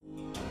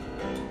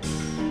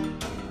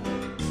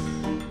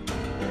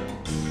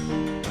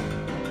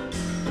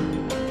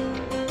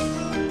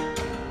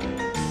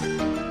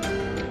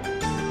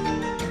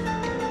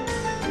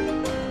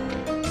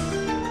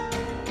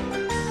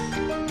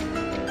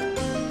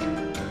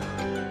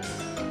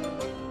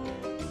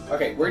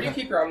Okay, where do you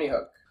keep your Omni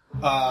Hook?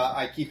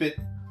 I keep it...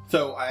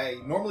 So, I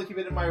normally keep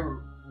it in my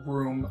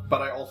room,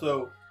 but I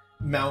also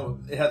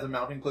it has a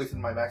mounting place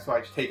in my Mac, so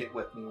I just take it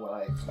with me when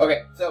I...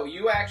 Okay, so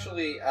you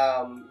actually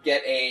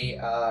get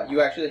a...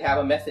 you actually have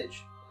a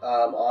message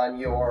on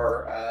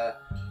your...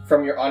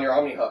 on your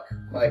Omni Hook,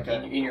 like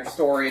in your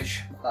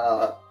storage.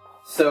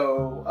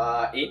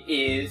 It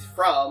is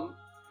from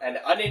an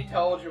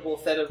unintelligible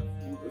set of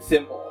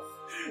symbols.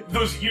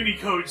 Those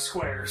Unicode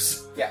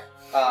squares. Yeah.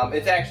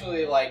 It's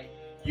actually like,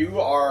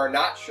 you are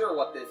not sure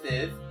what this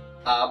is,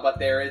 but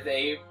there is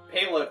a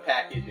payload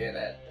package in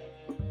it.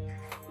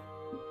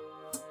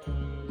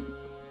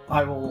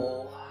 I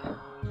will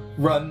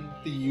run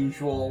the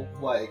usual,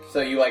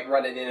 So you,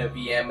 run it in a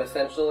VM,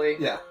 essentially?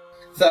 Yeah.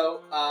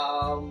 So,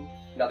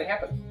 nothing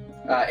happens.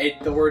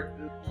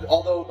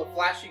 Although the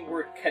flashing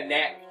word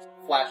connect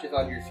flashes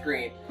on your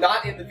screen.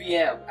 Not in the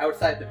VM,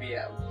 outside the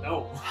VM.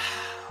 No.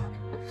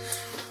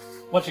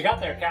 What you got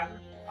there, Captain?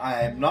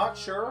 I'm not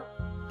sure.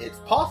 It's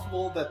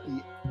possible that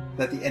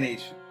the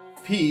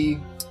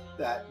NHP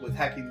that was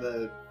hacking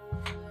the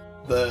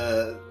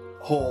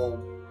whole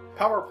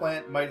power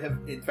plant might have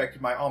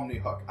infected my Omni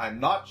Hook. I'm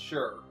not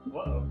sure.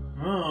 Whoa.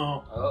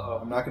 Oh. Uh-oh.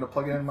 I'm not going to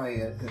plug it in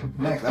my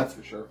neck, that's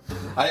for sure.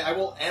 I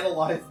will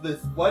analyze this.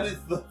 What is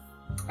the...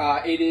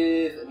 It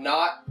is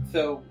not...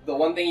 So, the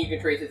one thing you can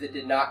trace is it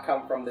did not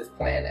come from this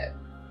planet.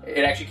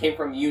 It actually came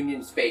from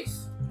Union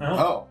Space.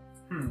 Oh.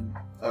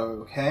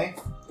 Okay.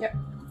 Yep.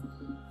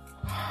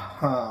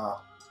 Huh.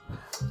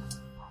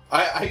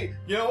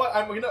 You know what?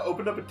 I'm going to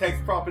open up a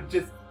text prompt and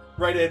just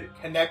write in,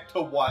 connect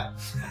to what?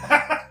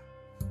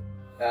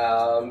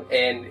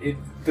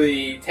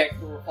 The text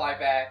will reply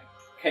back,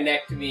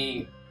 connect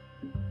me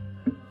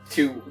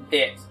to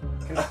it.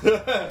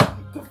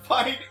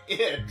 Define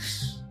it.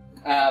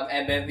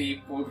 And then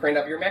the blueprint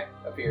of your mech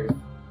appears.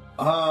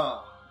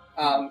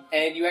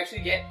 And you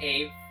actually get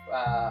a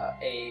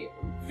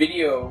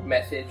video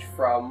message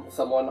from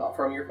someone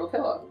from your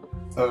flotilla.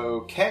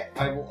 Okay,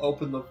 I will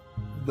open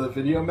the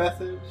video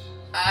message.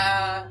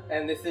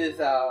 And this is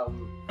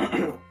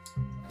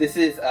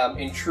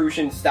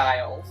Intrusion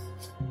Styles.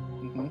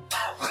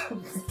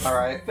 All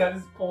right. That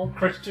is bold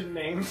Christian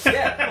name.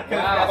 Yeah.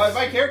 Wow.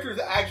 My character's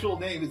actual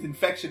name is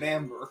Infection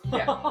Amber.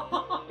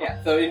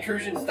 Yeah. So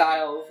Intrusion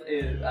Styles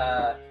is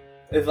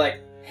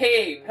like,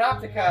 hey,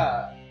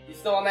 Panoptica, you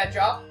still on that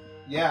job?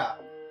 Yeah.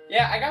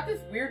 Yeah, I got this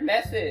weird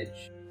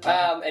message.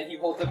 And he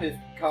holds up his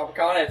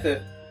Comic-Con and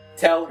says,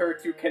 tell her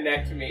to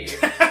connect me.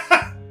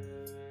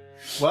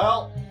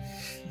 Well,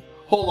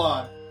 hold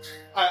on.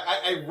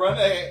 I run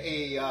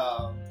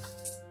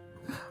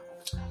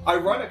I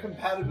run a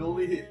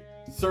compatibility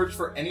search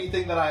for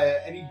anything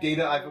that any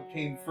data I've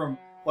obtained from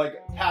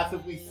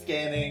passively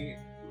scanning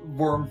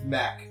Worm's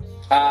mech.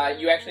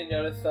 You actually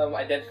notice some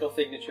identical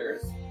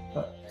signatures.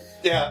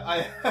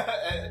 Yeah,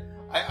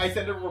 I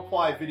send a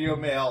reply, video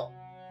mail.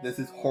 This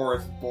is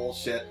Horus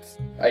bullshit.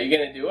 Are you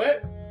gonna do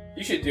it?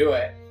 You should do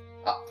it.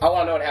 I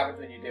want to know what happens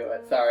when you do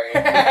it. Sorry.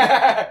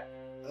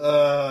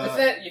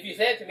 If you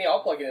say it to me,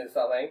 I'll plug it into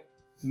something.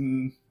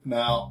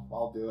 No,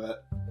 I'll do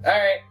it.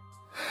 Alright.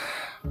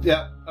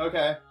 Yeah,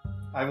 okay.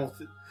 I will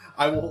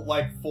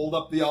fold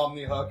up the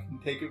Omni Hook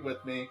and take it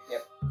with me.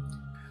 Yep.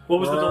 What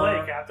was the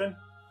delay, Captain?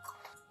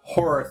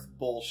 Horus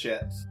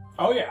bullshit.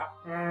 Oh, yeah.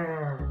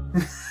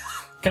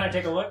 Can I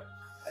take a look?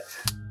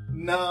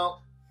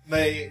 No,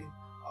 they...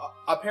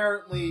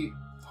 apparently,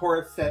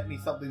 Horus sent me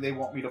something they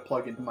want me to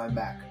plug into my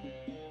Mac.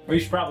 Well, you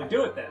should probably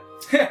do it then.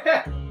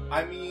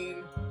 I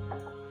mean,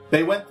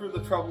 they went through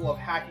the trouble of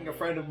hacking a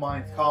friend of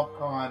mine's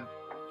CompCon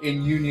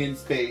in Union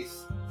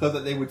Space so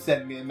that they would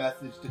send me a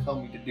message to tell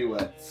me to do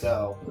it,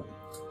 so...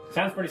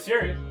 Sounds pretty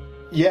serious.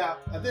 Yeah,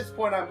 at this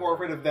point I'm more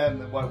afraid of them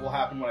than what will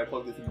happen when I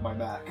plug this into my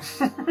Mac.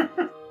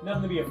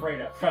 Nothing to be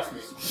afraid of, trust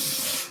me.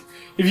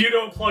 If you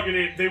don't plug it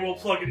in, they will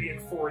plug it in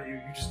for you.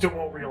 You just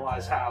won't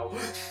realize how.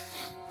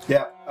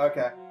 Yeah,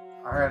 okay.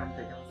 Alright, I'm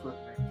taking this with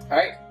me.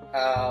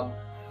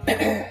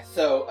 Alright,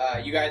 so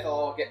you guys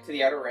all get to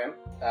the outer rim,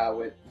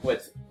 with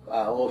what's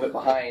a little bit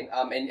behind.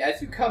 And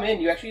as you come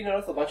in, you actually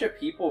notice a bunch of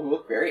people who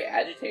look very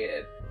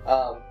agitated.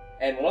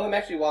 And one of them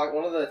actually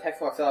one of the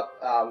techs walks up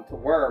to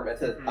Worm and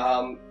says,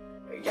 I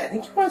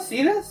think you want to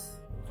see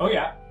this? Oh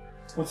yeah.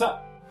 What's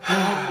up?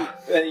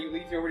 And he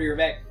leads you over to your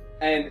mech.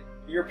 And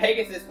your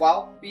Pegasus,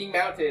 while being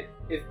mounted,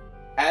 is,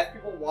 as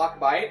people walk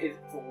by it,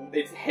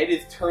 its head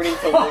is turning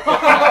to look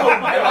at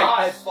them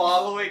and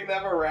following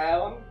them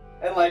around.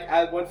 And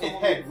as once Its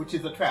head, which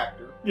is a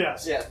tractor.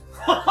 Yes. Yes.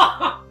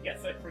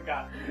 Yes, I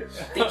forgot.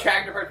 The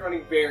tractor part's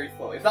running very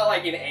slowly. It's not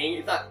like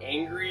it's not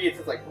angry. It's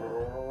just like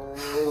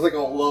a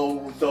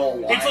low, dull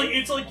whine.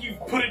 It's like you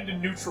put it into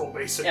neutral,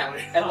 basically.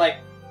 Yeah,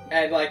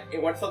 and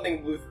once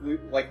something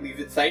leaves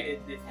its sight,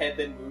 its head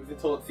then moves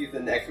until it sees the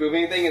next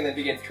moving thing, and then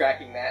begins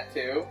tracking that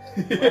too.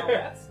 Well,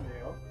 that's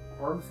new.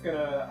 Worm's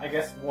gonna, I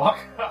guess, walk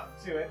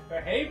up to it.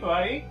 Hey,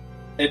 buddy.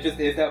 It just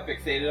is now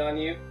fixated on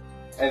you,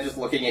 and it's just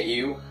looking at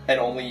you, and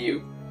only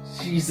you.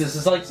 Jesus,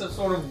 it's like some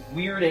sort of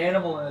weird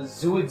animal in a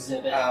zoo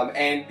exhibit.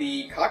 And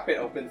the cockpit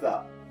opens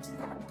up.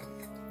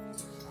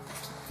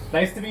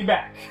 Nice to be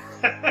back.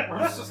 We're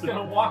just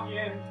gonna walk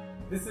in.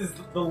 This is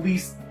the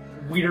least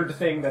weird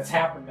thing that's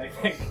happened, I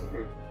think.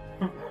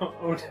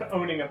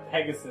 Owning a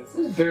Pegasus.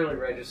 This barely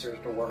registers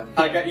to work.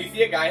 You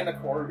see a guy in the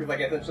corner who's like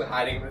essentially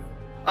hiding with.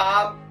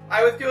 I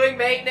was doing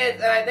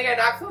maintenance and I think I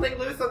knocked something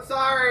loose. I'm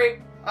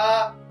sorry.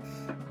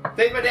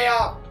 Today's my day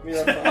off.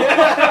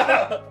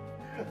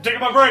 Taking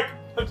my break.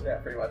 Yeah,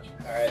 pretty much.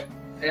 All right.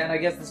 And I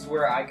guess this is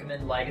where I come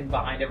in lagging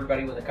behind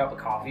everybody with a cup of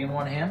coffee in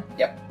one hand.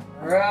 Yep.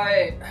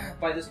 Alright.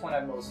 By this point,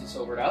 I'm mostly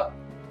sobered up.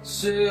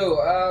 So,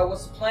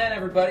 what's the plan,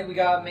 everybody? We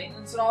got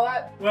maintenance and all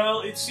that?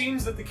 Well, it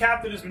seems that the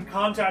captain has been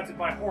contacted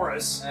by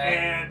Horus,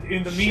 and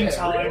in the Shit,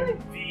 meantime,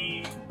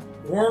 the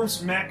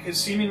Worm's mech has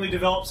seemingly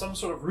developed some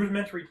sort of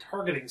rudimentary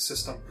targeting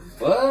system.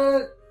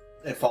 What?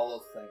 It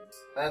follows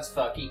things. That's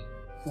fucky.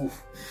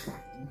 Oof.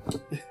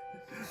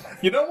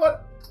 You know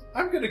what?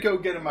 I'm gonna go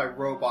get in my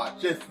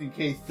robot just in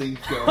case things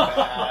go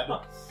bad.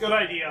 Good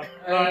idea.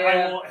 Yeah.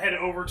 I will head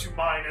over to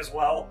mine as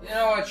well. You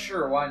know what?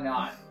 Sure, why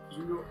not?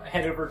 You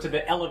head over to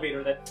the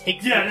elevator that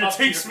takes Yeah, you and up it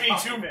takes your me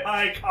to cockpit.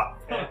 my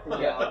cockpit.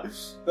 Yeah.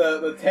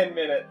 The 10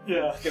 minutes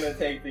Yeah. it's gonna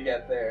take to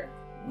get there.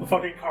 The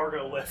fucking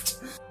cargo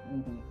lift.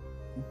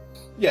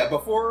 Yeah,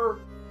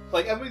 before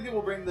Emily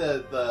will bring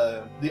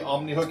the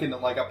Omni hook in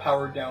like a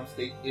powered down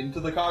state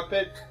into the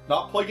cockpit,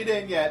 not plug it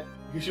in yet,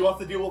 because she wants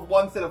to deal with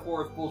one set of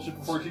Horus bullshit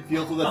before she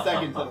deals with a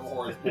second set of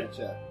Horus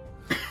bullshit.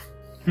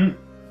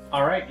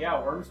 Alright,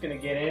 yeah, Worm's gonna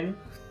get in,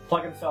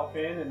 plug himself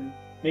in, and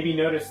maybe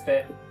notice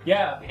that,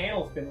 yeah, a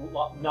panel's been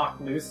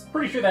knocked loose.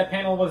 Pretty sure that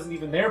panel wasn't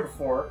even there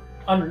before.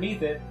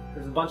 Underneath it,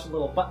 there's a bunch of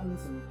little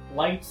buttons and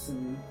lights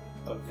and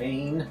a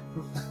vein.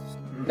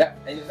 Yeah,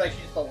 and it's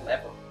actually just a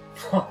lever.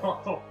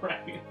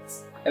 Alright.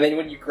 And then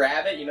when you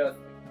grab it, you know,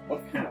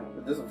 what kind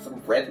of, there's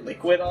some red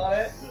liquid on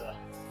it.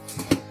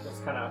 It's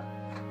kind of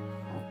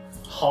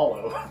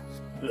hollow.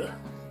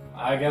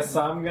 I guess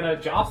I'm gonna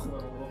jostle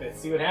it a little bit,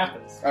 see what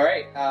happens. All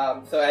right.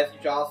 So as you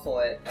jostle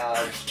it,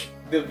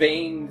 the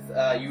veins.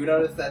 You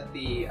notice that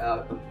the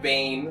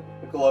vein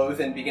glows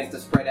and begins to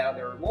spread out.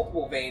 There are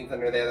multiple veins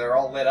under there. They're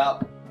all lit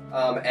up,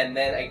 and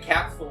then a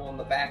capsule in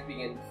the back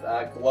begins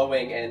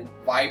glowing and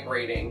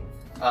vibrating.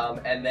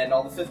 And then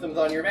all the systems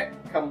on your mech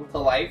come to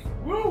life.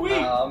 Woo-wee!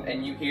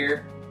 And you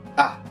hear,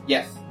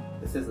 yes,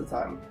 this is the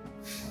time.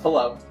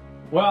 Hello.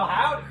 Well,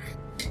 howdy!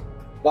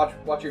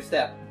 Watch your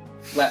step.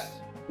 Left.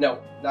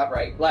 No, not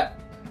right. Left.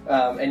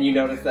 And you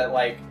notice that,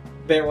 like,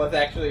 there was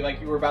actually, like,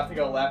 you were about to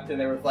go left and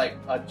there was, like,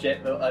 a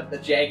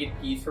jagged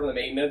piece from the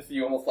maintenance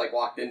you almost, like,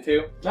 walked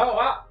into.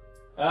 Oh,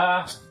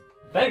 wow.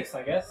 Thanks,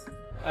 I guess.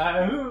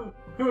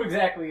 Who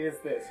exactly is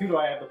this? Who do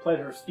I have the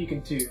pleasure of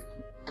speaking to?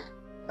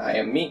 I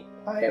am me.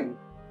 I am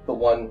the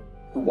one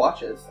who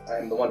watches. I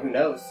am the one who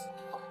knows.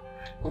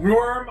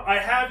 Worm, I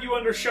have you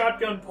under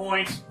shotgun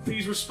point.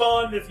 Please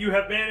respond if you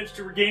have managed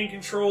to regain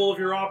control of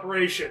your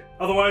operation.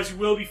 Otherwise, you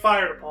will be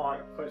fired upon.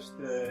 Push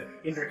the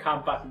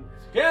intercom button.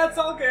 Yeah, it's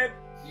all good.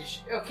 You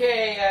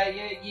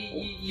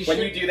When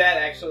should... you do that,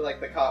 actually,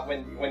 like,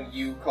 when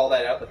you call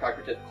that out, the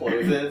cockpit just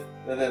closes,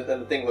 and then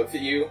the thing looks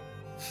at you.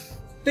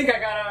 Think I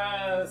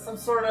got some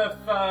sort of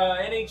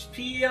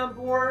NHP on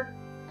board?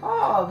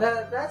 Oh,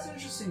 that's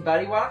interesting,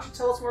 buddy. Why don't you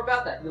tell us more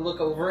about that? You look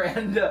over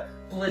and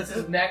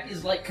Blitz's neck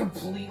is like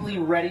completely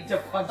ready to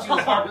punch you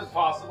as hard as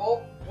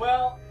possible.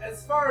 Well,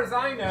 as far as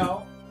I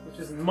know, which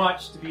isn't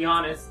much to be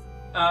honest,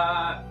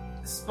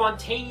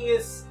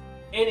 spontaneous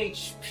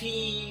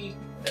NHP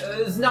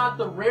is not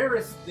the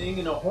rarest thing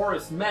in a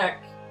Horus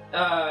mech.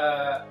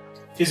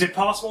 Is it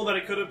possible that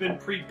it could have been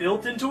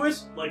pre-built into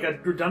it? Like a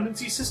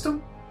redundancy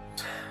system?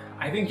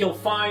 I think you'll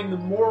find the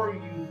more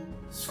you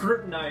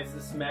scrutinize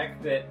this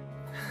mech that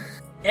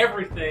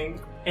everything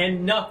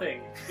and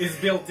nothing is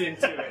built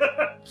into it.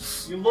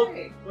 You look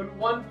in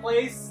one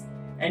place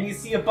and you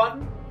see a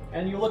button,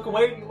 and you look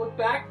away and you look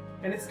back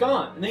and it's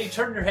gone. And then you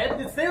turn your head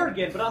and it's there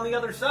again, but on the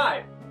other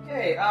side.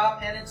 Okay,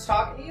 and it's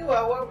talking to you.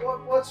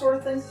 What sort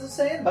of things is it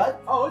saying, bud?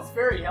 Oh, it's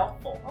very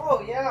helpful.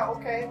 Oh yeah,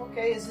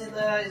 okay. Is it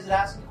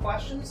asking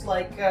questions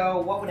like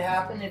what would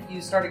happen if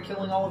you started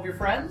killing all of your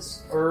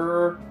friends,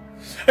 or?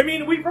 I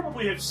mean, we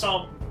probably have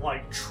some,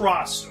 like,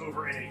 trust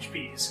over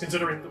NHPs,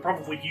 considering they're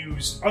probably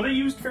used... Are they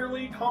used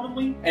fairly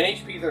commonly?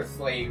 NHPs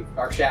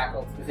are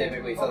shackled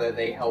specifically so that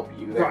they help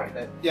you.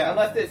 Right. Yeah.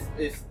 Unless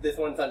this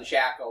one's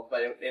unshackled,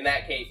 but in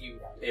that case,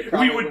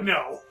 We would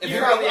know. If You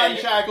it was probably-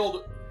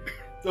 unshackled,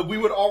 then we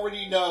would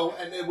already know,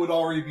 and it would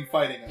already be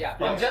fighting us. Yeah,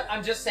 Yeah.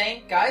 I'm just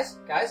saying, guys,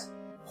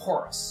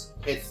 Horus.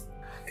 It's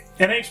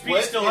NHPs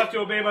What? still have to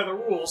obey by the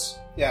rules.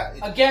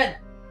 Again,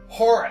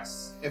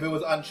 Horus. if it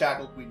was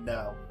unshackled, we'd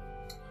know.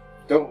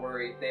 Don't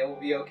worry, they will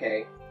be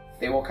okay.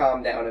 They will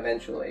calm down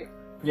eventually,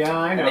 Yeah,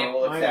 I know. and they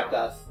will I accept know.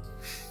 us.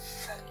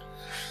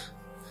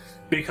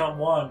 Become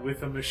one with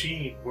the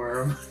machine,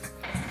 Worm.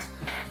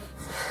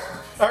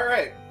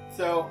 Alright,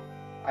 so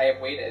I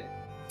have waited.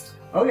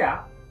 Oh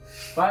yeah,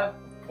 but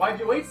why'd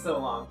you wait so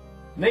long?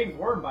 Name's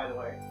Worm, by the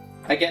way.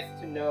 I guess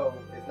to know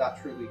is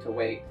not truly to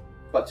wait,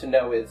 but to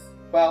know is,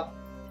 well,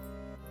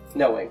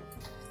 knowing.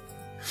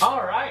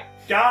 All right.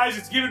 Guys,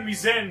 it's giving me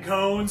Zen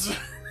cones.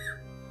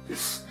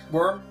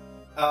 Worm,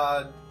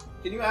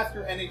 Can you ask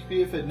your NHP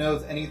if it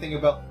knows anything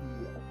about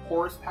the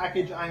Horus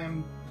package I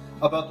am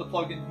about to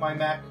plug into my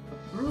Mac?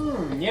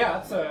 Yeah,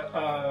 that's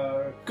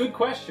a good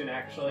question,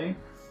 actually.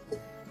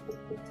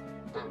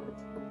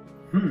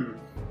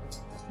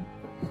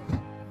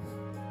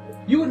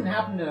 You wouldn't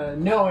happen to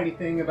know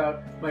anything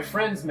about my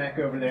friend's mech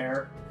over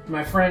there?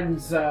 My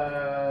friend's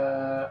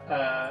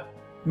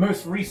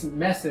most recent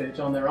message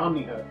on their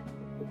OmniHook.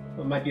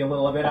 It might be a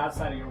little bit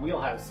outside of your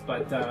wheelhouse,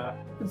 but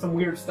there's some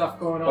weird stuff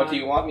going on. What do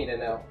you want me to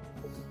know?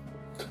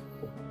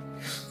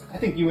 I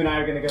think you and I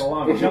are going to get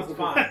along just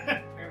fine.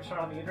 I'm going to shut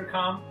on the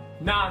intercom.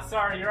 Nah,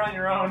 sorry, you're on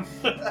your own.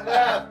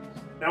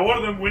 Now, one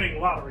of them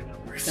winning lottery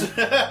numbers.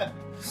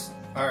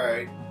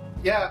 Alright.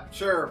 Yeah,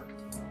 sure.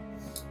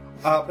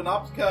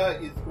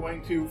 Panoptica is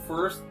going to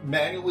first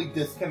manually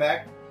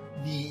disconnect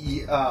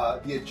the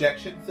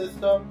ejection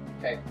system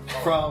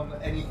from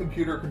any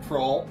computer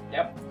control.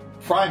 Yep.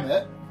 Prime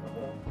it.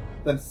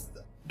 Then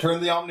turn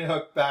the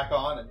OmniHook back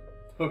on and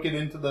hook it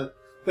into the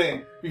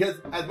thing.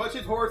 Because as much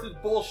as Horus is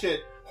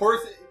bullshit,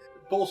 Horus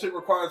bullshit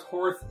requires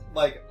Horus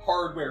like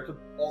hardware to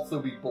also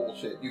be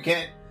bullshit. You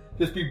can't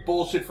just be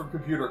bullshit from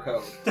computer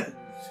code.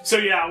 So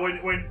yeah, when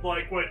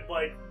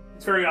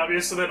it's very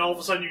obvious, so then all of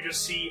a sudden you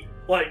just see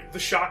like the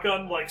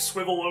shotgun like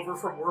swivel over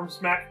from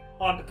Worm's mech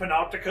onto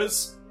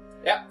Panoptica's.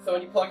 Yeah, so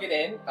when you plug it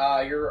in,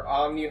 your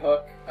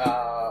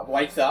OmniHook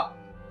lights up,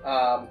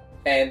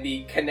 and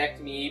the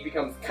Connect Me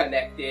becomes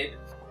connected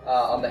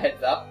on the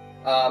heads up,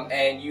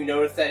 and you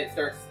notice that it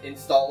starts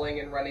installing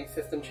and running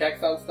system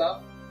checks on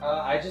stuff.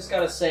 I just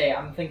gotta say,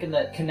 I'm thinking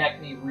that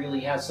Connect Me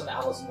really has some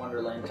Alice in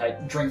Wonderland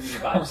type drink me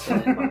vibes to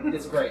it.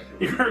 It's great.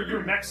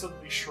 Your mech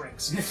suddenly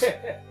shrinks.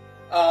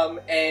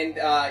 And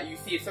you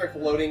see it starts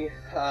loading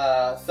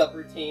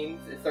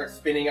subroutines. It starts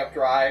spinning up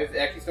drives. It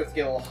actually starts to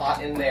get a little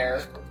hot in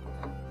there.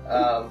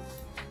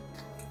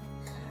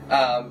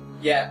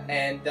 Yeah,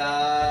 and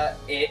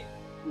it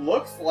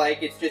looks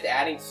like it's just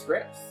adding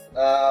scripts.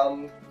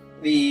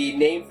 The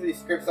names of these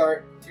scripts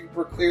aren't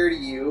super clear to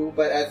you,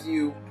 but as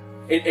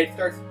it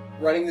starts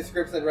running the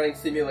scripts and running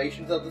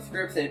simulations of the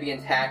scripts, and it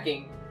begins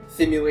hacking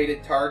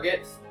simulated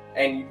targets,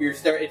 and you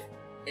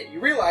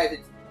realize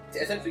it's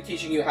essentially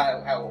teaching you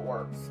how it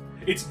works.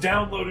 It's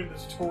downloading the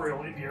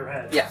tutorial into your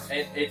head. Yeah,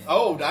 it's...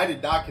 Oh, I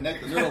did not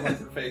connect the neural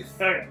interface.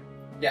 Okay.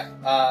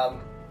 Yeah,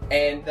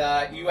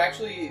 and you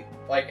actually,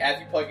 like, as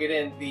you plug it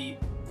in, the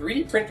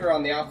 3D printer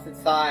on the opposite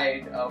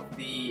side of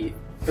the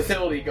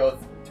facility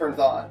turns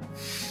on,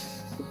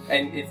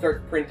 and it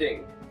starts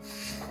printing.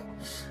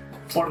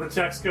 One of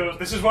the techs goes,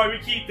 "This is why we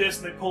keep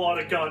this," and they pull out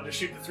a gun to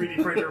shoot the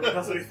 3D printer if it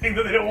does anything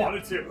that they don't want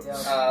it to.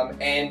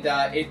 And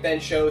it then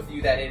shows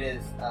you that it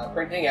is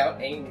printing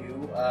out a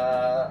new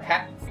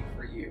hacking suit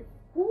for you.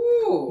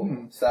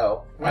 Ooh.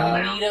 So,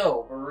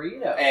 Burrito.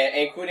 Burrito. and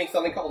including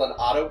something called an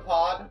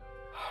autopod.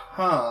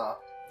 Huh.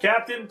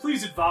 Captain,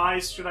 please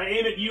advise, should I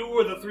aim at you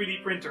or the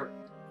 3D printer?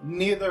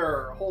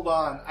 Neither. Hold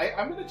on.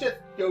 I'm gonna just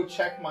go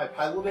check my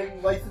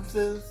piloting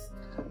licenses.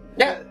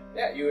 Yeah,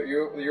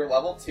 you're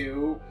level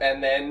 2,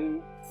 and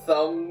then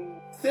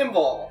some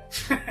symbol.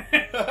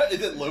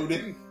 Is it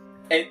loading?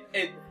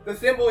 The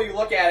symbol, you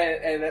look at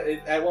it, and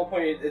at one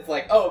point it's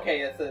like, oh,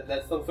 okay,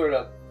 that's some sort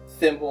of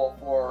symbol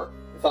for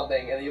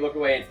something, and then you look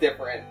away, it's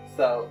different.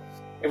 So,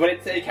 when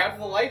it counts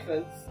as a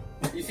license,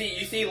 you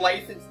see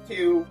license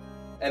 2,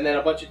 and then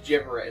a bunch of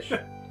gibberish,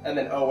 and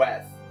then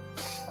OS.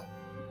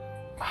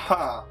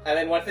 Huh. And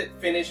then once it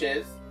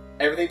finishes,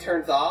 everything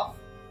turns off,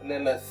 and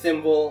then the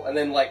symbol, and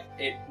then like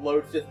it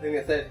loads just a thing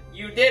that says,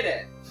 "You did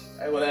it!"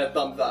 And then a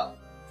thumbs up.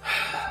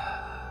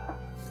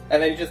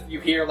 And then you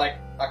hear like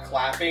a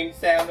clapping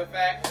sound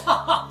effect. So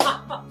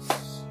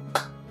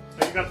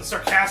you got the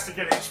sarcastic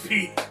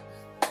NHP.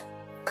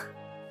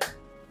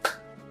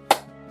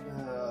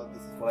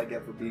 This is what I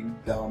get for being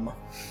dumb.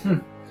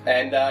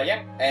 And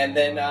and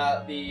then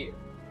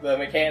the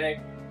mechanic,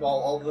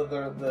 all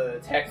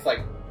the techs like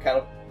kind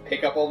of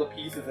pick up all the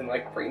pieces and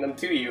like bring them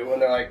to you,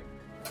 and they're like,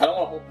 "I don't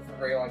want to hold this for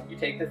very long. Can you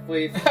take this,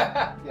 please?"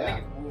 I think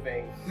it's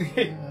moving.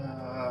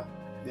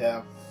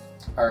 Yeah.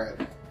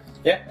 Alright.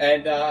 Yeah,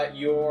 and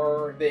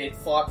it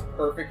slots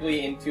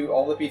perfectly into,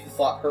 all the pieces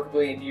slot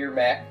perfectly into your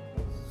mech,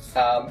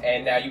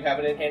 and now you have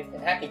an enhanced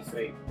hacking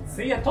suite.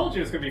 See, I told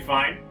you it was going to be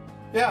fine.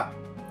 Yeah.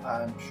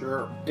 I'm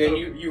sure. And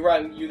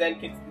you then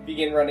can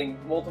begin running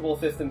multiple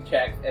system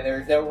checks, and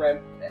there's no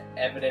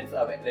evidence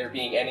of there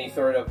being any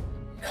sort of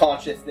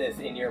consciousness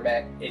in your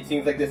mech. It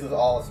seems like this is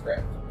all a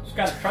script. Just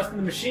gotta trust in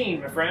the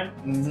machine, my friend.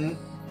 Mm-hmm.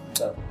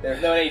 So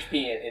there's no HP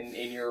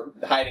in your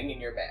hiding in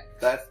your mech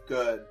That's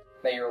good.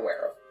 that you're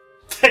aware of.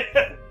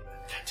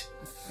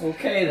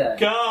 Okay then.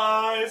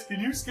 Guys, can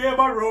you scan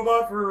my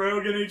robot for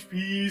Railgun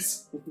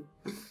HPs?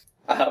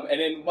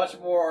 And in much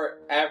more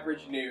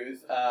average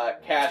news,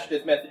 Cash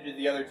just messages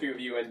the other two of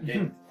you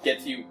and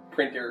gets you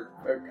printer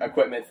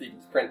equipment so you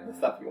can print the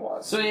stuff you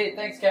want. Sweet,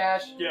 thanks,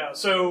 Cash. Yeah,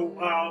 so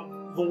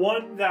the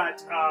one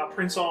that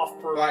prints off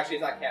for... Well, actually,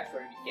 it's not Cash,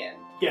 sorry, you can.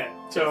 Yeah,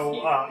 so,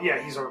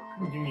 he's our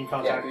union Yeah,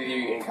 contact. with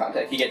you in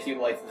contact. He gets you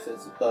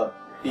licenses, the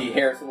the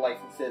Harrison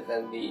licenses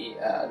and the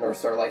North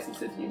Star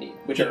licenses you need,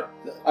 which are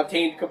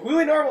obtained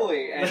completely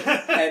normally, and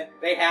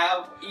they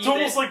have It's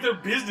almost like they're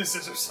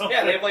businesses or something.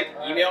 yeah, they have like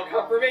email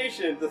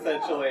confirmations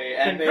essentially,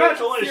 and they have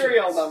Congratulations.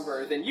 serial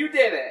numbers, and you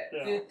did it.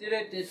 Yeah.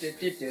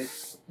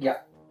 Yeah.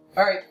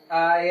 All right.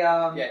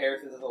 Yeah,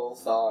 Harrison's a little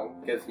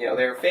song because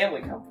they're a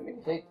family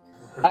company.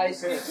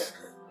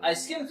 I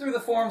skim through the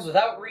forms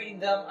without reading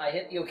them. I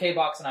hit the OK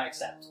box and I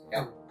accept.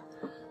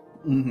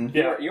 Mm-hmm.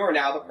 Yeah. You are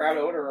now the proud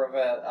owner of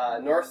a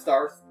North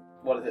Star.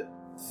 What is it?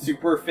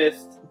 Super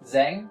Fist.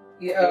 Zang.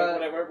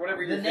 Whatever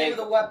The your name of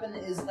the weapon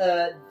is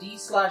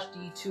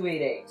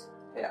D/D288.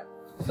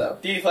 So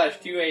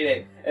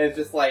D/288, and it's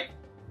just like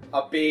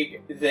a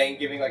big Zang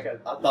giving like a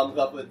thumbs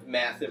up with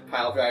massive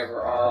pile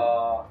driver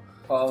arm.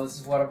 Oh, this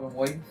is what I've been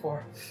waiting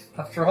for.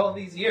 After all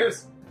these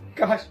years.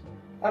 Gosh,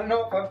 I don't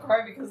know if I'm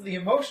crying because of the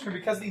emotion or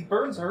because these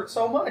burns hurt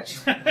so much.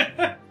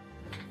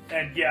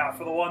 And yeah,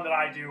 for the one that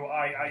I do,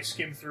 I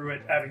skim through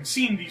it, having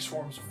seen these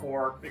forms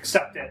before,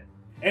 accept it.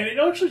 And it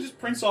actually just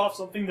prints off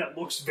something that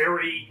looks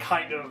very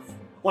kind of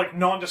like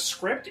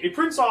nondescript. It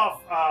prints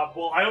off,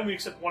 well, I only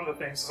accept one of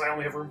the things because I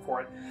only have room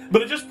for it.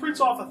 But it just prints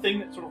off a thing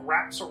that sort of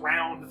wraps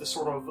around the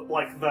sort of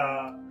like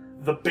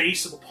the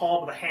base of the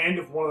palm of the hand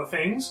of one of the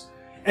things.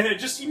 And it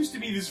just seems to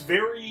be this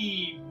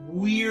very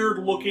weird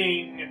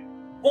looking,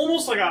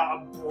 almost like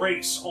a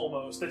brace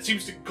almost, that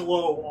seems to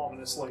glow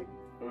ominously.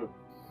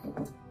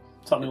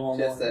 Something along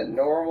Just those a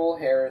normal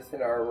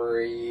Harrison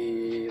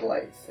Armory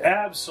license.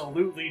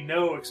 Absolutely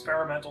no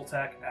experimental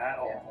tech at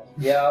all.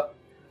 Yep.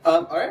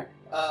 Alright.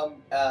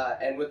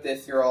 And with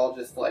this, you're all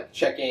just like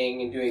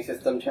checking and doing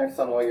system checks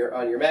on all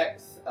your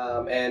mechs.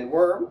 And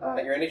Worm,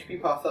 your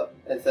NHP pops up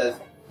and says,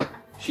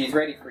 "She's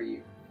ready for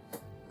you."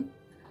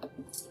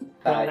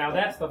 Well, now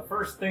that's the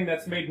first thing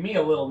that's made me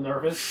a little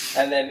nervous.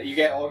 And then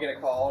you all get a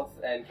call,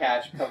 and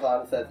Cash comes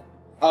on and says,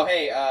 "Oh,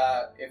 hey,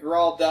 if you're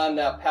all done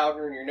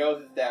powdering your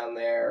noses down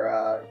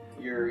there,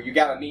 you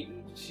got a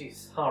meeting."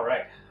 Jeez. All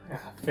right. I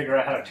gotta figure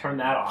out how to turn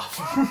that off.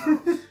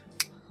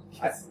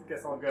 I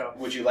guess I'll go.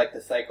 Would you like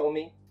to cycle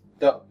me?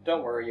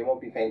 Don't worry, it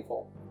won't be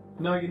painful.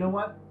 No, you know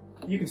what?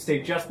 You can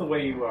stay just the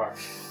way you are.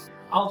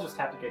 I'll just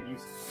have to get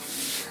used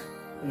to it.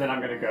 And then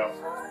I'm gonna go.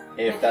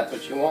 If that's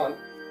what you want.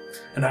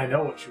 And I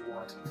know what you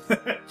want.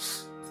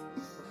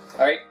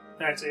 Alright.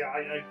 I'd say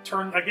I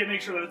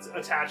make sure that it's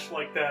attached,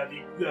 like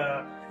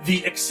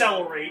the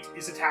accelerate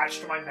is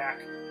attached to my mech,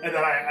 and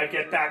then I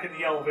get back in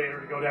the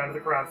elevator to go down to the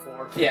ground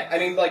floor. Yeah, I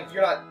mean, like,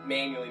 you're not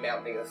manually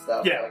mounting this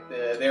stuff. Yeah. Like,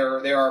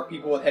 there are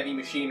people with heavy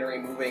machinery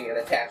moving and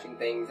attaching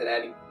things and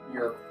adding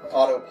your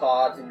auto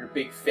pods and your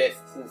big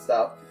fists and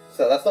stuff.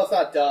 So that stuff's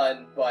not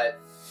done, but,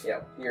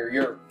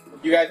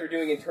 you guys are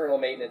doing internal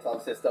maintenance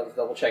on systems,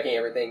 double checking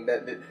everything,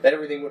 that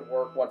everything would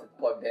work once it's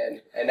plugged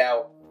in. And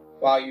now,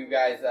 while you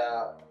guys,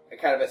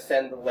 kind of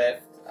ascend the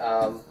lift,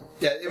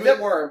 except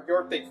Worm,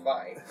 your thing's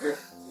fine.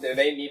 They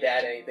didn't need to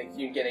add anything, so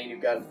you didn't get any new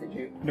guns, did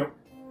you? Nope.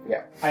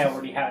 Yeah. I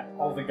already had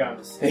all the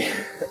guns.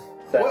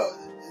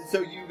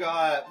 So you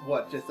got,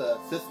 what, just a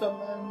system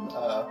then?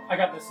 I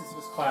got the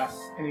Sisyphus class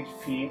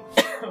NHP,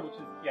 which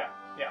is, yeah,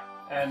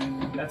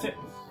 and that's it.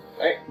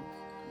 Alright.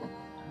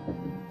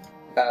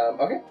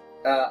 Okay.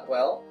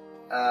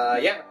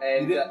 Yeah,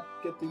 and... You didn't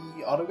get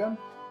the autogun?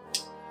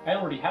 I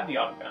already had the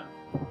autogun.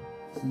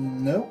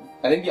 No.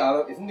 I think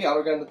isn't the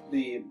autogun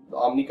the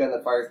Omni gun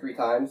that fires 3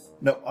 times?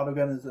 No,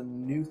 autogun is a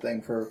new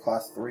thing for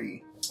class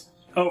 3.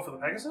 Oh, for the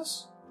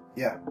Pegasus?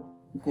 Yeah.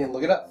 Yeah,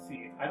 look it up. Let's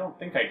see, I don't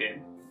think I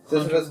did.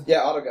 So this is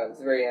autogun, it's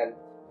the very end.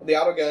 The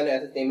autogun,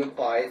 as its name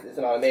implies, is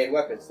an automated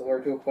weapon.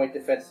 Similar to a point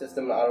defense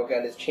system, an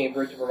autogun is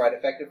chambered to provide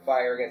effective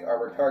fire against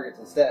armored targets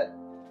instead.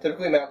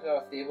 Typically mounted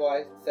on a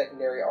stabilized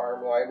secondary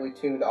arm, reliably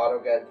tuned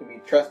autogun can be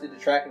trusted to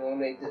track and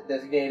eliminate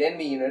designated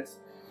enemy units,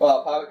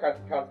 while a pilot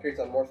concentrates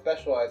on more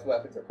specialized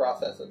weapons or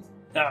processes.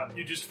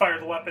 You just fire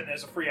the weapon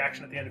as a free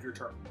action at the end of your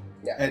turn.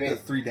 Yeah, And it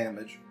does 3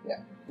 damage.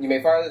 you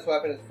may fire this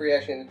weapon as a free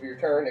action at the end of your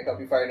turn. It can't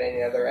be fired in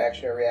any other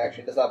action or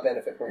reaction. It does not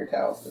benefit from your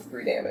talents. Does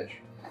 3 damage.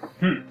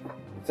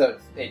 So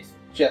it's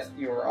just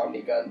your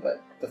Omni gun,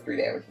 but does 3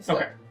 damage instead.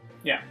 Okay.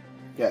 Yeah,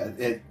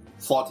 it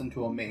slots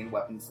into a main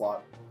weapon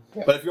slot.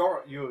 Yeah. But if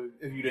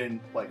you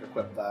didn't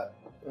equip that,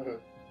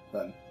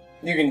 then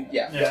You can,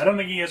 Yeah, I don't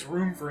think he has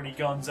room for any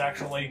guns,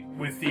 actually,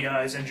 with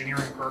his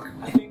engineering perk.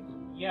 I think,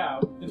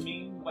 the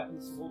main weapon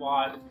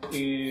slot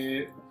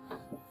is...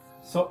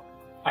 So,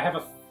 I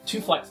have 2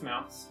 flex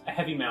mounts, a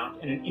heavy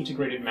mount, and an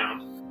integrated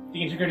mount.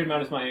 The integrated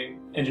mount is my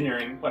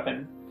engineering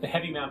weapon. The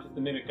heavy mount is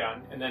the mimic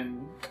gun, and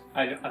then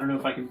I don't know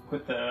if I can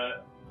put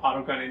the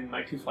auto gun in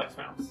my 2 flex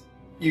mounts.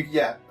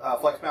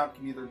 flex mount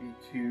can either be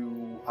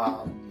 2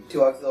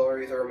 2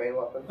 auxiliaries or a main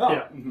weapon. Oh,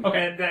 Yeah.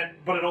 okay. And then,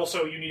 but it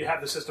also, you need to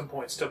have the system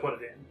points to put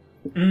it in.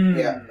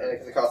 Yeah, and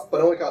it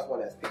only costs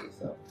 1 SP,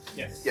 so.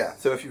 Yes. Yeah,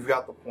 so if you've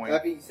got the point...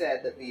 That being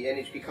said, that the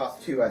NHP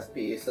costs 2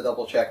 SP, so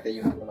double check that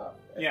you have enough.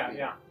 Yeah.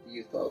 To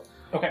use both.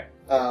 Okay.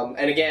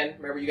 And again,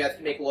 remember you guys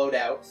can make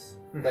loadouts.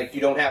 Like,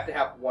 you don't have to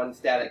have 1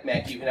 static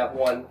mech, you can have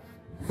 1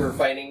 for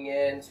fighting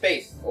in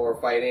space, or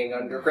fighting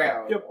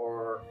underground, Yep.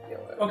 or,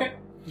 Okay.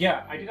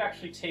 Yeah, I did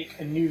actually take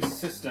a new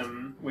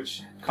system,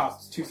 which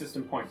costs 2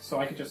 system points, so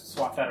I could just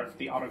swap that out for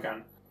the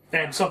autogun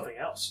And something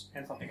else.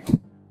 and something else.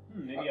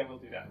 Maybe I will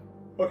do that.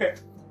 Okay.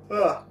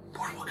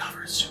 Portable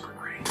cover is super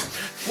great.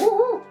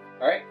 Woohoo!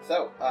 Alright,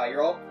 so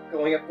you're all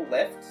going up the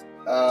lift,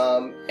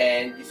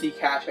 and you see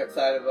Cash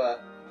outside of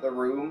the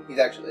room.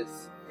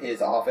 It's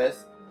his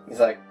office. He's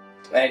like,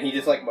 and he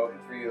just like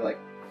motions for you, like,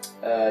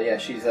 yeah,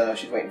 she's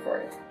waiting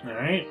for you.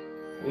 Alright.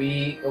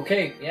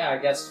 Okay, yeah, I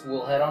guess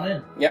we'll head on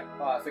in. Yep.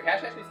 So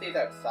Cash actually stays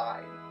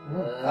outside.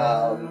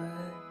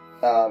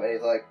 And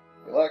he's like,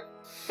 good luck.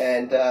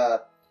 And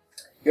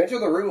you enter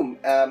the room,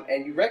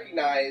 and you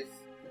recognize,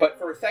 but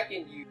for a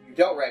second you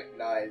don't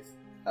recognize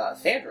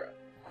Sandra.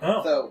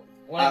 Oh. So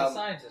One of the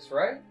scientists,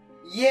 right?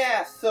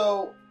 yeah,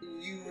 so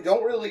you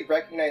don't really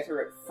recognize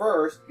her at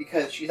first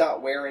because she's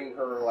not wearing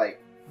her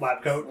like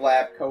Lab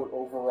coat.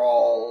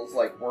 overalls,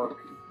 like work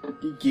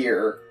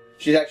gear.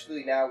 She's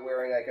actually now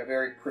wearing like a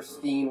very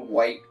pristine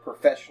white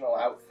professional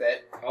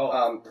outfit.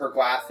 Her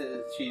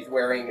glasses, she's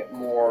wearing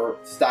more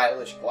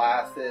stylish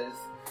glasses.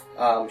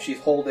 She's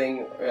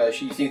holding,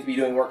 she seems to be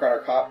doing work on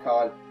her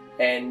CopCon,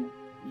 and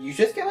you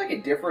just get like a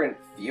different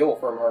feel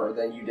from her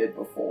than you did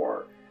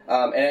before.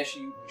 And as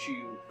she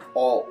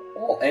all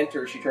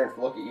enter, she turns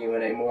to look at you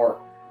in a more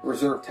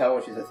reserved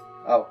tone. She says,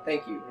 "Oh,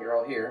 thank you. You're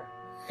all here."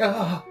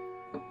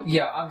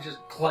 Yeah, I'm just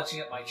clutching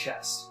at my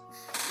chest.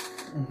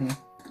 Mm-hmm.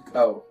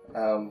 Oh,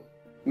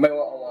 you might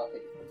want to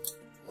take.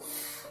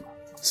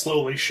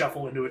 Slowly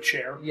shuffle into a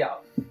chair. Yeah.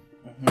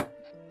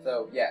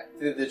 So yeah,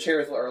 the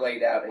chairs are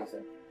laid out, and he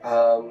said,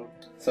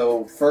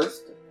 "So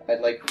first, I'd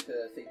like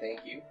to say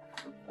thank you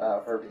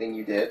for everything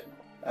you did.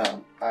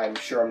 I'm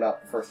sure I'm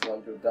not the first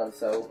one to have done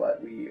so,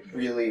 but we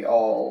really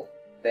all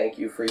thank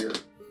you for your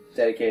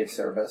dedicated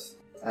service.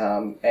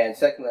 And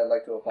secondly, I'd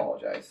like to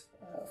apologize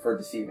for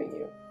deceiving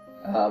you.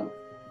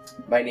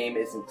 My name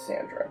isn't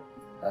Sandra.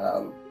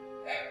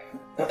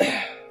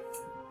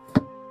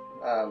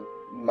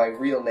 My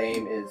real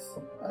name is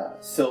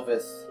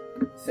Sylvis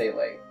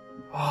Sele.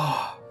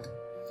 I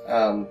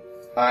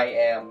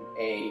am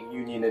a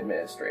union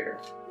administrator.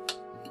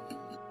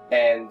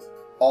 And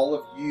all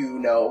of you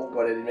know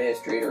what an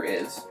administrator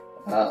is.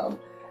 And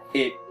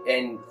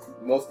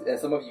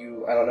some of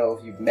you, I don't know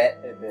if you've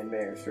met an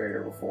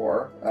administrator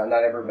before.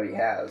 Not everybody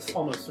has.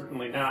 Almost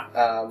certainly not.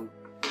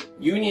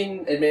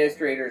 Union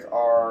administrators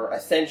are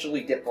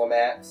essentially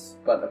diplomats,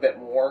 but a bit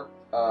more.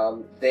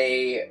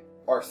 They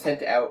are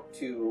sent out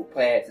to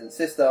planets and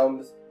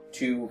systems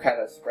to kind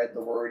of spread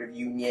the word of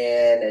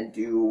union and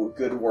do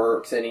good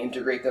works and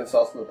integrate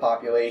themselves with the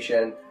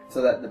population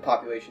so that the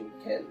population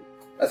can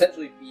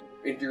essentially be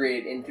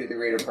integrated into the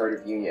greater part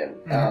of union.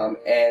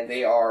 And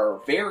they are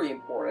very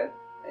important,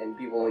 and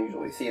people don't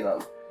usually see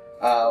them.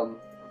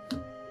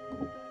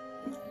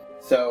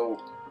 So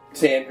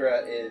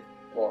Sandra is,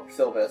 well,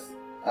 Sylvis,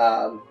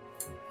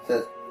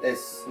 says,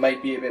 this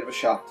might be a bit of a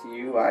shock to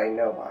you. I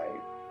know I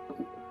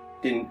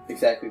didn't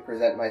exactly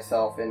present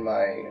myself in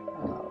my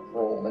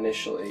role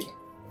initially,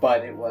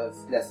 but it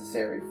was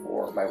necessary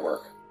for my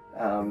work.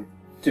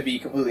 To be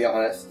completely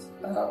honest,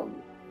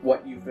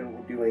 what you've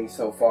been doing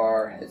so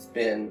far has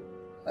been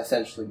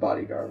essentially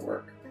bodyguard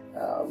work.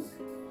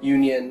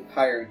 Union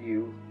hired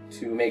you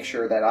to make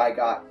sure that I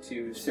got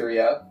to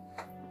Syria,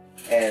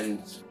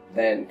 and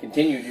then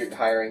continued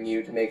hiring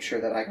you to make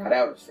sure that I got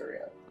out of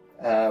Syria.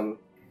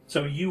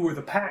 So you were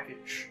the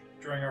package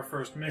during our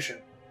first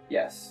mission.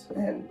 Yes,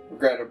 and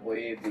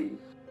regrettably, the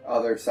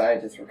other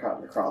scientists were caught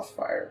in the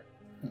crossfire.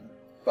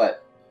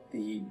 But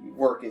the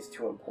work is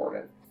too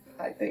important,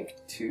 I think,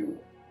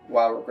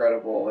 while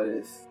regrettable, it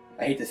is,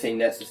 I hate to say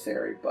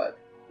necessary, but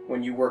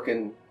when you work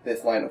in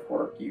this line of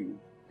work, you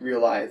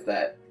realize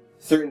that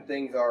certain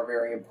things are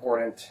very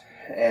important,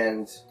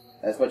 and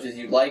as much as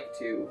you'd like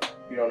to,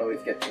 you don't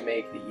always get to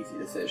make the easy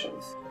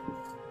decisions.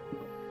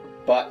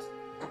 But,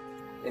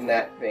 in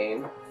that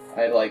vein,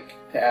 I'd like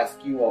to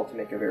ask you all to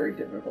make a very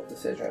difficult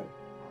decision.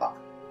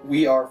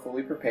 We are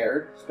fully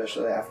prepared,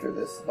 especially after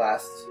this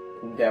last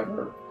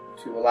endeavor,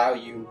 to allow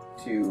you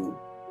to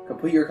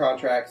complete your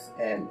contracts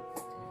and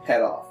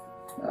head off.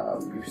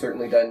 You've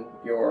certainly done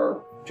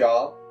your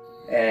job,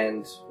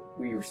 and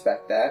we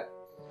respect that.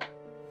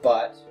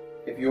 But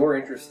if you're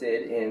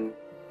interested in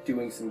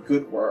doing some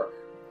good work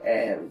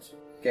and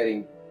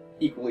getting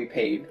equally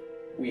paid,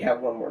 we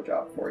have one more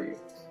job for you.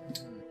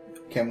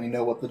 Can we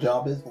know what the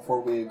job is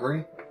before we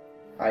agree?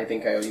 I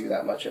think I owe you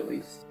that much at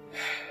least.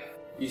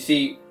 You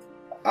see,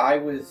 I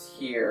was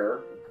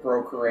here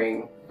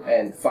brokering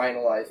and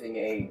finalizing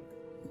a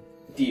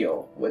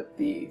deal with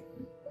the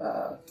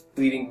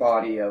leading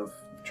body of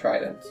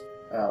Trident.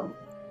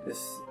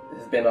 This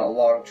has been a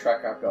long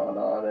trek I've gone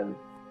on, and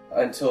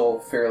until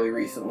fairly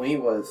recently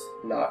was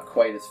not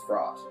quite as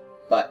fraught.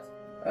 But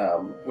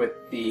with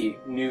the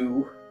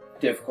new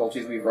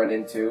difficulties we've run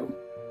into,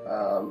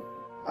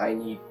 I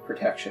need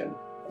protection,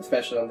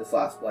 especially on this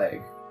last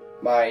leg.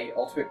 My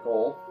ultimate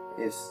goal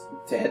is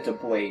to head to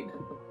Blade,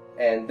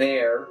 and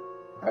there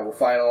I will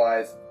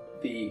finalize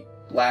the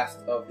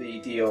last of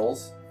the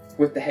deals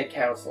with the head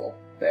council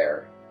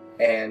there.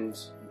 And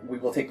we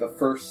will take the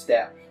first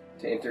step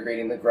to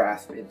integrating the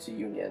Grasp into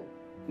Union.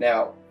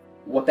 Now,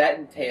 what that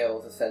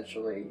entails,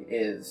 essentially,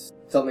 is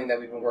something that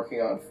we've been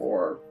working on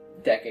for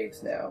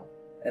decades now,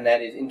 and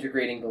that is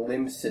integrating the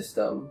LIM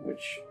system,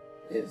 which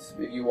is,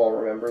 if you all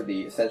remember,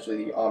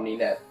 essentially the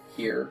OmniNet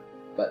here,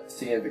 but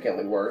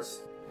significantly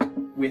worse,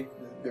 with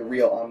the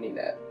real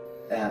OmniNet.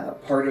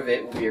 Part of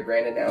it will be a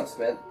grand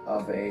announcement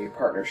of a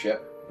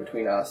partnership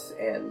between us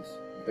and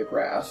the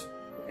Grasp,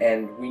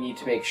 and we need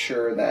to make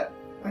sure that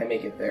I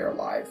make it there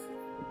alive.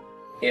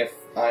 If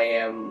I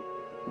am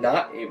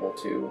not able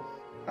to,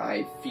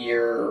 I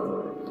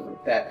fear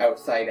that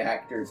outside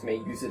actors may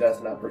use it as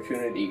an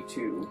opportunity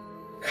to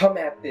come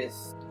at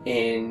this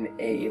in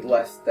a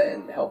less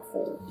than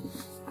helpful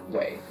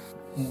way.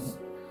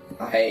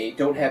 I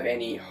don't have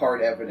any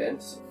hard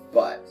evidence,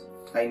 but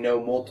I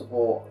know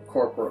multiple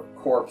corporate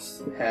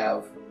corps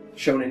have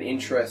shown an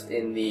interest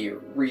in the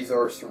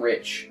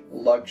resource-rich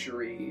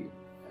luxury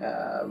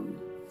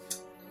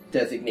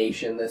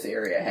designation this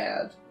area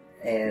had,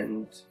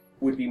 and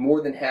would be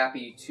more than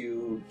happy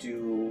to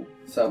do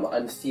some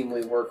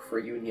unseemly work for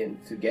Union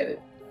to get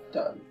it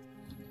done.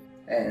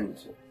 And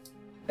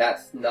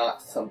that's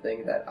not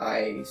something that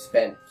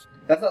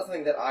that's not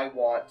something that I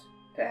want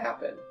to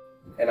happen.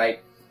 And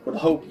I would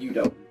hope you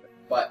don't.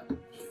 But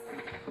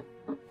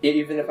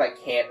even if I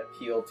can't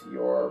appeal to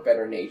your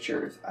better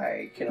natures,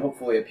 I can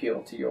hopefully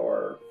appeal to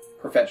your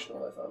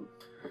professionalism.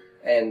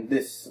 And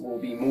this will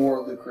be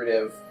more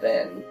lucrative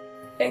than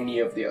any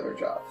of the other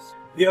jobs.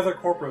 The other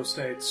corporo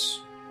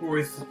states, who are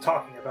we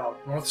talking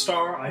about? North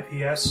Star,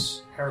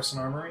 IPS, Harrison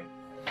Armory?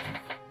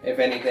 If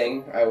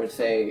anything, I would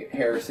say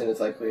Harrison is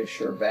likely a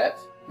sure bet.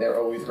 They're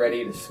always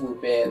ready to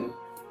swoop in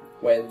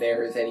when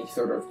there is any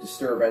sort of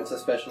disturbance,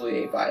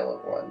 especially a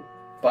violent one.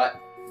 But,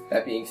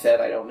 that being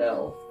said, I don't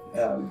know.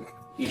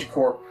 Each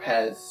corp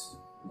has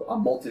a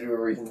multitude of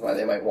reasons why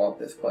they might want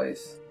this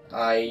place.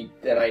 I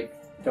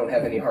don't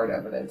have any hard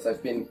evidence.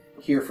 I've been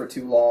here for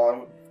too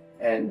long,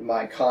 and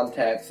my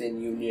contacts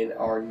in Union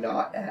are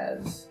not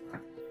as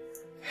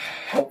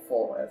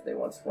helpful as they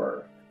once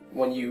were.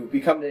 When you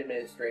become an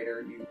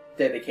administrator, you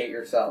dedicate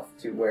yourself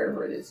to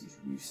wherever it is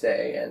you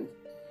stay, and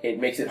it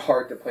makes it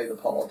hard to play the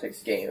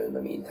politics game in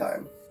the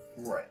meantime.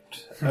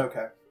 Right.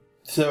 Okay.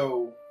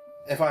 So,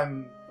 if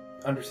I'm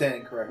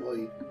understanding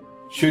correctly,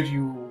 should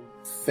you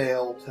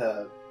fail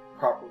to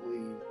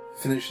properly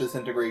finish this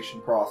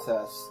integration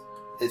process,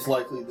 it's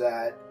likely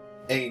that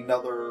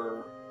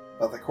another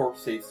of the corp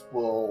states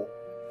will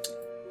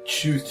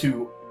choose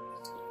to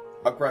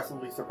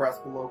aggressively suppress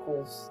the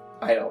locals?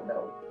 I don't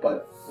know,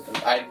 but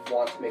I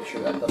want to make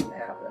sure that doesn't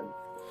happen.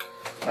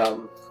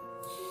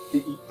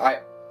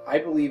 I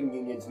believe in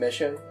Union's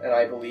mission, and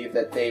I believe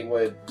that they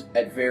would,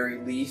 at very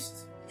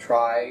least,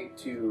 try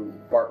to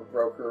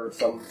broker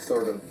some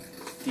sort of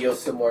deal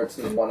similar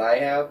to the one I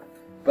have,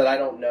 but I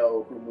don't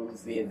know who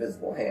moves the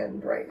invisible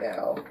hand right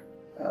now.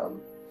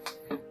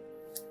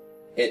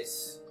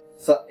 It's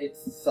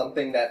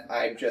something that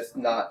I'm just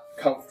not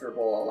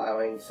comfortable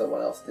allowing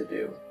someone else to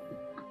do.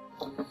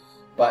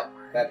 But,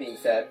 that being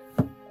said,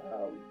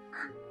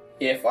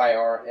 if I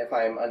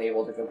am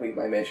unable to complete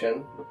my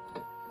mission,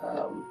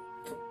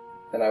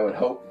 then I would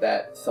hope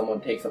that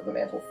someone takes up the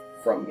mantle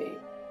from me.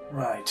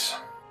 Right.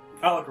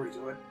 I'll agree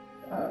to it.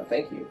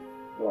 Thank you,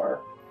 Noir.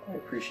 I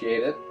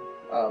appreciate it.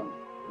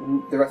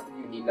 The rest of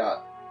you need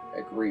not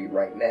agree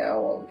right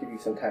now. I'll give you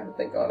some time to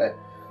think on it.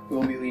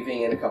 We'll be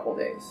leaving in a couple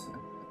days.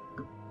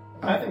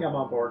 I think I'm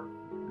on board.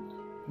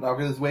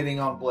 Naga is waiting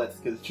on Blitz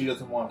because she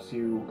doesn't want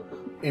to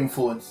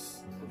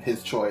influence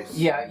his choice.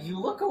 Yeah, you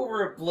look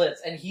over at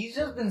Blitz, and he's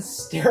just been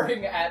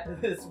staring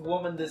at this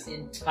woman this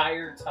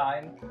entire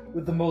time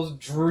with the most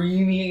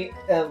dreamy,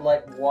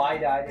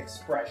 wide-eyed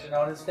expression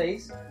on his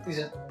face. He's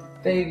just,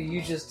 baby,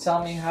 you just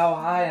tell me how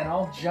high and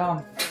I'll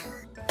jump.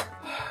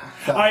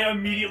 I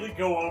immediately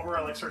go over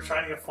and start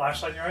shining a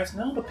flashlight in your eyes.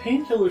 No, the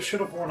painkillers should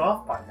have worn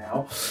off by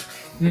now.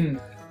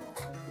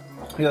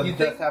 He doesn't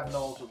just have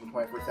knowledge of the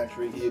 21st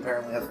century. He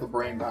apparently has the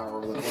brain power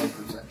of the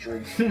 21st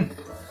century.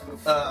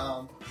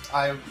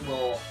 I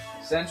will...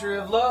 Century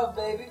of love,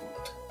 baby.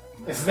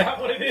 Is that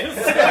what it is?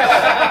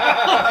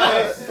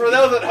 For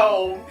those at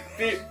home,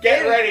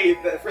 get ready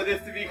for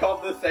this to be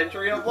called the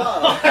Century of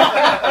Love.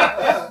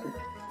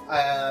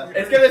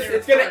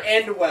 It's gonna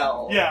end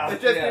well. Yeah. It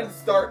just didn't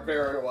start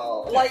very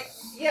well.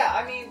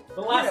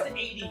 The last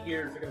 80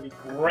 years are going to be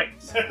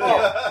great.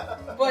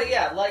 But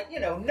yeah,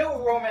 no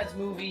romance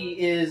movie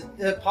is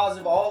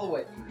positive all the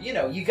way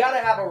through. You gotta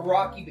have a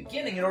rocky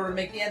beginning in order to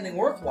make the ending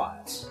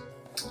worthwhile.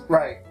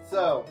 Right,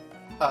 so,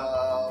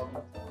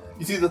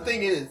 you see, the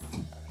thing is,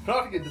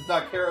 Knockigan does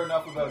not care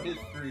enough about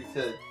history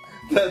to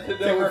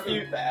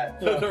refute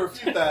that. To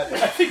refute that.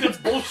 I think that's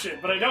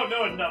bullshit, but I don't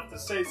know enough to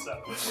say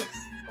so.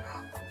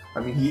 I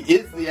mean, he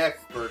is the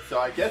expert, so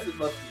I guess it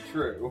must be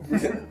true.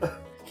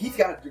 He's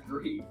got a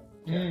degree.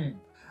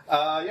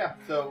 Yeah,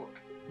 so,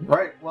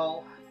 right,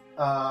 well,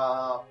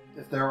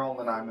 if they're all,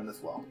 then I'm in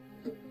as well.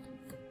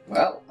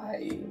 Well,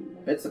 I'm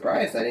a bit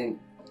surprised. I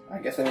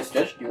guess I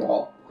misjudged you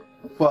all.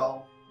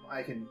 Well,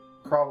 I can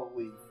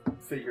probably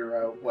figure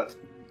out what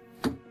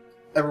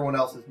everyone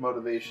else's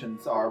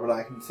motivations are, but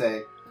I can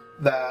say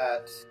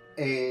that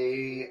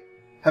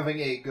having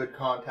a good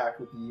contact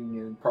with the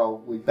Union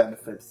probably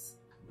benefits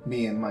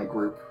me and my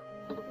group.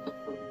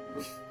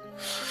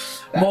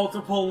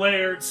 Multiple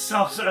layered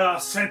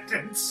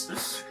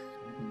sentence.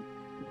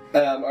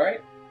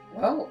 Alright.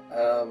 Well,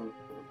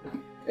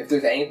 if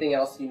there's anything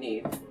else you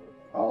need,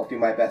 I'll do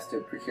my best to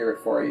procure it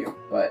for you,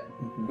 but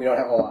we don't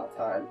have a lot of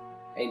time.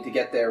 I need to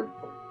get there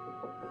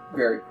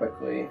very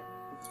quickly.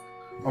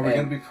 Are we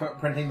going to be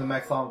printing the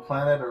mechs on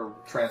planet or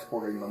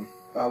transporting them?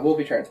 We'll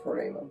be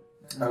transporting them.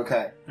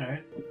 Okay.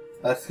 Alright.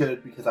 That's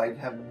good, because I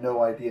have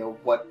no idea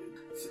what's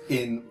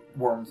in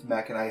Worm's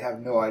mech, and I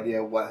have no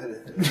idea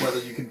whether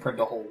you can print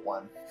a whole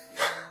one.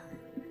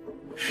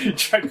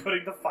 Try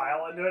putting the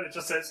file into it, it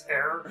just says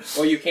error.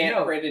 Well, you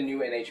can't print a new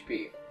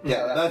NHP.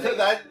 Yeah, So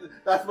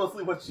that's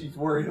mostly what she's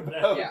worried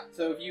about. Yeah.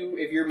 So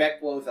if your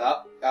mech blows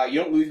up, you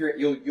don't lose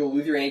you'll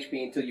lose your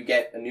NHP until you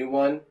get a new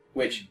one,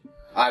 which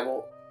I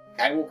will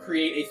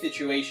create a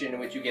situation in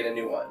which you get a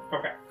new one.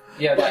 Okay.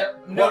 Yeah,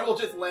 But One will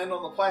just land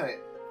on the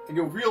planet, and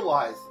you'll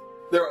realize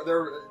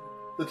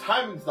the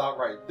timing's not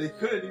right. They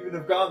couldn't even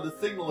have gotten the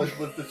signal it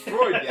was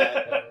destroyed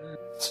yet.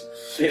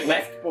 It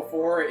left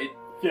before it.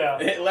 Yeah.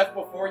 It left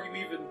before you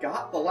even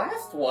got the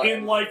last one.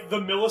 In like the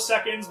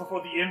milliseconds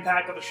before the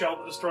impact of the shell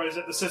that destroys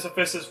it, the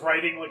Sisyphus is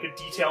writing like a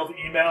detailed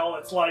email.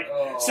 It's like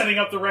setting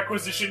up the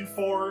requisition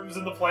forms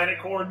and the planet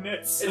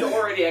coordinates. It's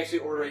already actually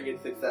ordering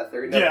its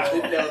successor. It Yeah.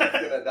 knows it's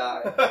gonna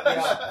die.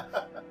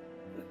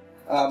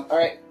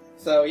 Alright,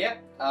 so yeah.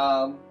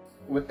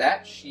 With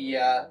that, do you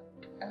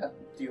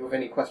have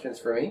any questions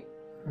for me?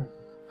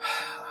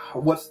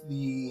 What's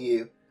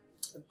the...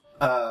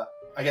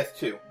 I guess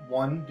two.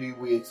 One, do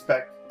we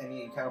expect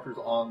any encounters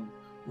en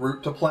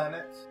route to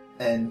planets?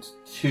 And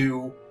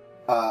two,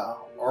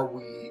 are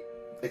we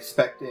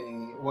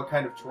expecting... What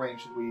kind of terrain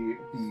should we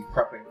be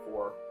prepping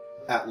for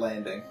at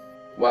landing?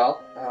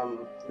 Well,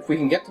 if we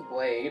can get to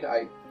Blade,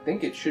 I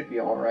think it should be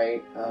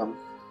alright.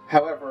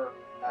 However,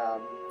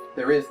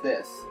 there is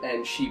this,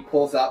 and she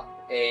pulls up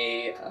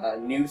a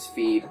news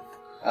feed,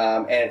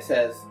 and it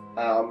says,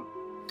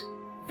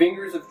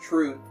 Fingers of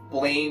Truth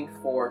blamed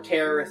for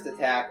terrorist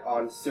attack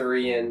on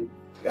Syrian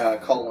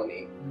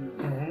colony.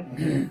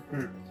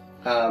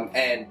 And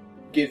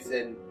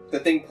the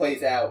thing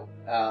plays out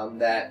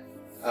that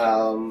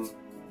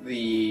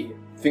the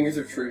Fingers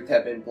of Truth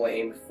have been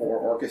blamed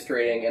for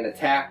orchestrating an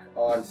attack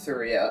on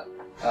Syria.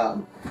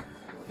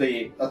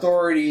 The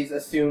authorities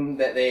assume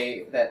that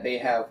they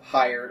have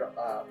hired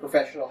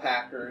professional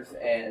hackers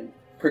and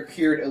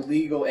procured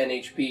illegal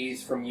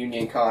NHPs from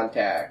Union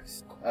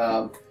contacts.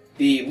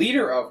 The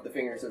leader of the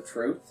Fingers of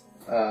Truth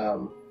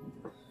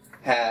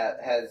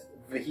has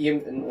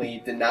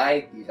vehemently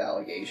denied these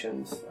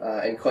allegations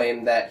and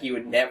claimed that he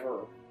would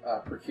never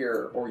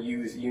procure or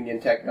use Union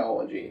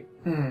technology.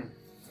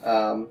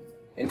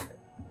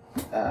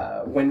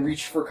 When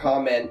reached for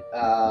comment,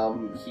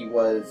 he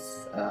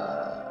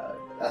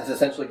has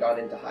essentially gone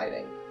into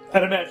hiding.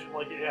 I'd imagine,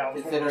 like, yeah, it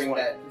was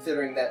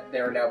Considering that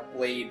there are now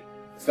Blade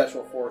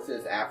special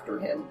forces after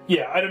him.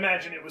 Yeah, I'd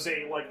imagine it was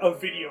a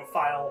video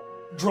file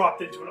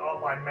dropped into an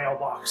online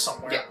mailbox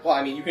somewhere. Yeah, well,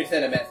 I mean, you can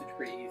send a message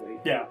pretty easily.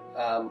 Yeah.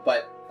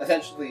 But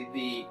essentially,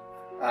 he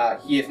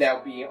is now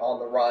being on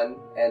the run,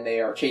 and they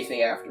are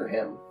chasing after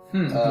him.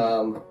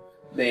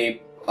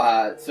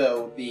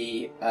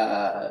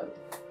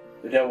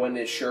 No one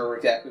is sure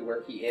exactly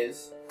where he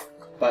is,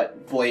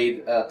 but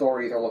Blade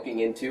authorities are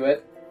looking into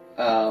it.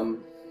 The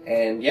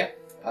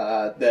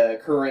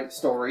current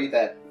story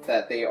the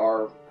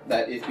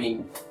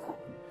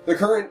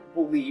current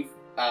belief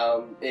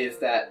is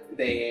that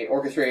they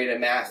orchestrated a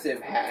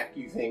massive hack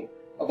using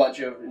a bunch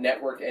of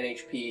networked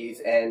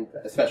NHPs and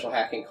a special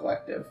hacking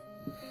collective.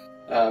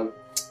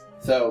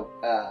 Sandra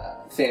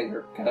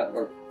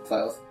or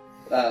Silas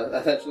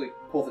essentially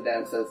pulls it down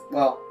and says,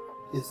 "Well,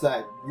 is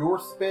that your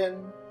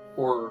spin,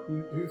 or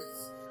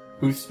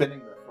who's spinning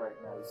this right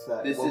now? Is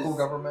that local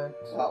government?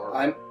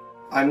 Or?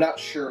 I'm not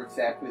sure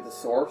exactly the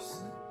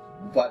source,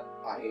 but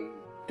I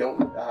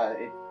don't.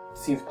 It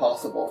seems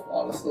possible,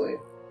 honestly.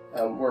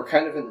 We're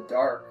kind of in the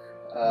dark.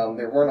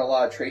 There weren't a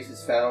lot of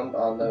traces found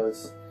on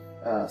those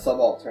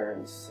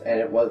subalterns, and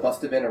it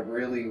must have been a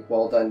really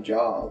well done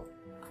job.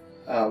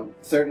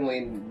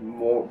 Certainly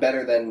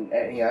better than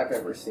any I've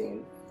ever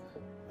seen.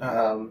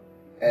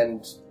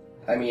 And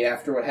I mean,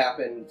 after what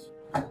happened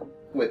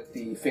with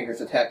the Fingers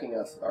attacking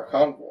our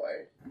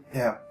convoy.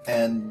 Yeah,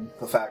 and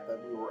the fact that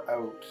we were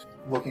out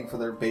looking for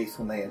their base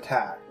when they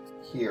attacked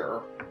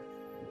here.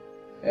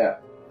 Yeah.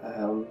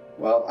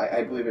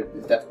 I believe it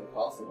is definitely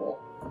possible.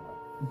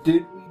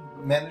 Did we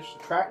manage to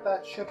track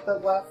that ship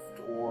that left,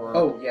 or...?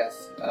 Oh,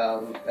 yes.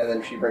 And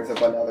then she brings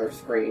up another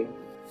screen.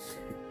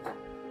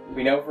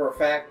 We know for a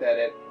fact that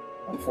it,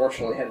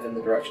 unfortunately, headed in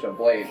the direction of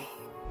Blade.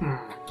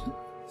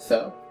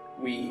 So,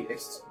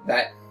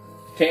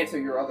 to answer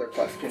your other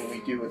question,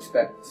 we do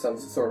expect some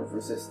sort of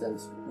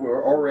resistance.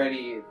 We're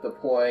already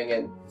deploying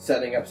and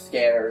setting up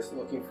scanners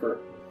looking for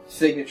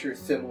signatures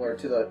similar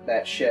to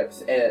that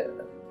ship's.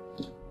 And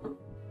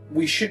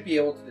we should be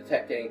able to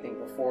detect anything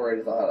before it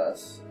is on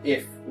us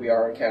if we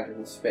are encountered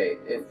in space.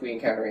 If we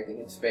encounter anything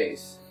in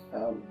space,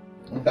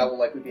 that will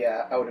likely be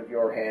out of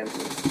your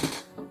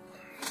hands.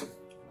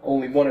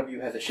 Only one of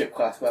you has a ship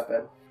class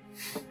weapon.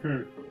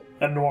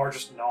 And Noir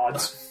just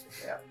nods.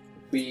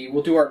 We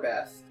will do our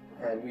best,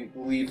 and we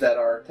believe that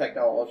our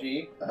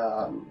technology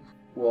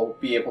will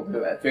be able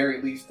to, at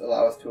very least,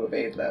 allow us to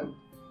evade them.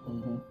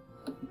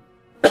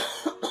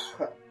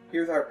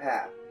 Here's our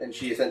path, and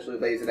she essentially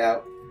lays it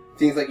out.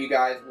 Seems like you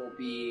guys will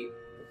be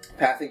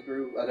passing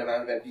through an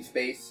amount of empty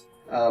space,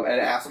 and an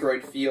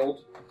asteroid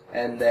field,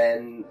 and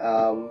then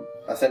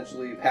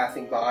essentially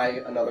passing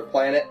by another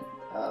planet,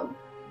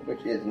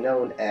 which is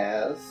known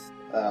as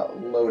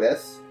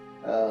Lotus,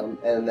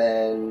 and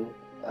then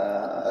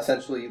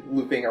essentially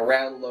looping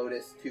around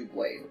Lotus to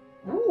Blade.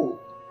 Ooh.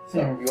 So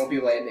you won't be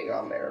landing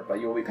on there, but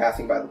you will be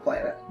passing by the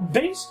planet.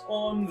 Based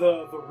on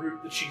the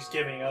route that she's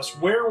giving us,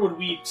 where would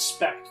we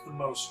expect the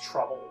most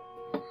trouble?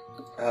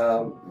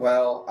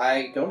 Well,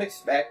 I don't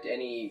expect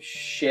any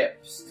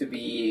ships to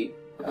be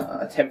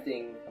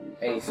attempting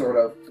any sort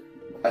of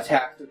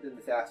attacks within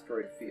this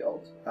asteroid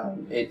field.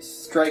 It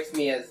strikes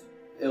me as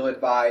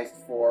ill-advised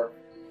for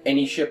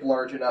any ship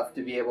large enough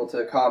to be able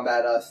to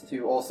combat us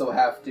to also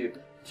have to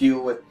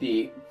deal with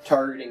the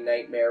targeting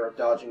nightmare of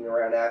dodging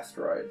around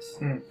asteroids.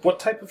 What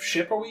type of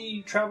ship are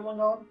we traveling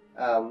on?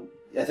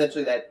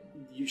 Essentially that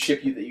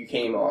ship that you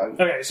came on.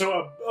 Okay,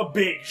 so a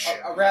big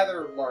ship. A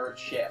rather large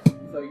ship.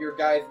 So your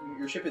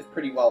ship is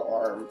pretty well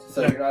armed.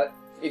 So you're not.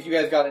 If you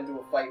guys got into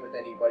a fight with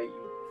anybody,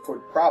 you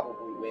would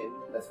probably win,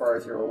 as far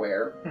as you're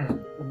aware.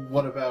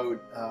 What about?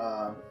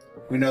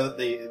 We know that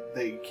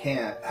they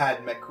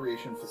had mech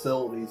creation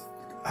facilities.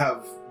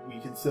 Have we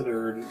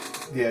considered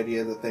the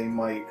idea that they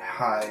might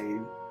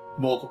hide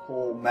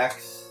multiple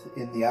mechs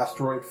in the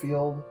asteroid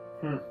field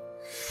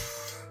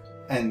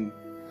and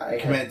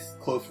commence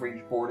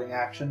close-range boarding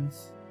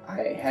actions? I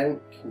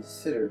hadn't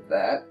considered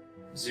that.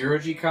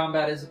 Zero-G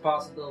combat is a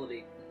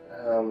possibility.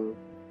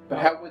 But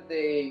how would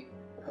they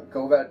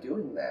go about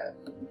doing that?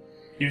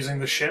 Using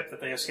the ship that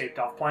they escaped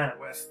off planet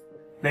with.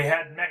 They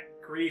had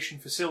mech creation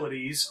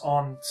facilities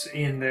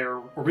in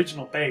their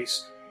original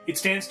base. It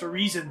stands to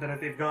reason that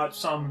if they've got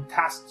some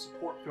task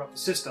support throughout the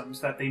systems,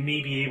 that they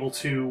may be able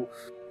to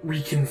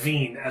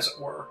reconvene, as it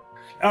were.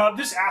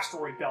 This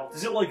asteroid belt,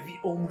 is it like the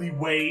only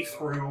way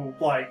through,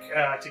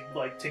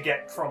 to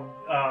get from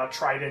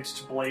Trident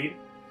to Blade?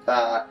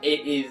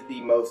 It is the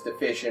most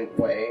efficient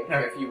way.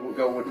 Okay. If you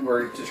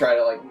were to try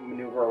to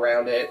maneuver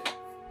around it,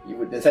 you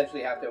would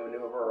essentially have to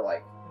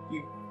maneuver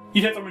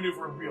You'd have to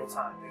maneuver in real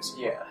time,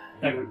 basically. Yeah,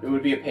 it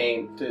would be a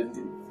pain to.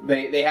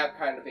 They have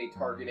kind of a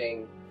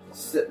targeting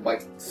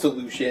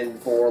solution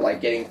for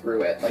getting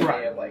through it. They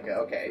have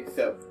okay,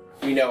 so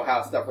we know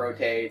how stuff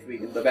rotates.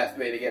 The best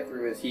way to get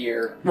through is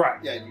here. Right.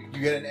 Yeah, you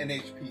get an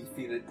NHP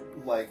feed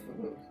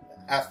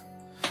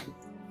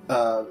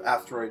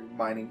asteroid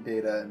mining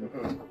data, and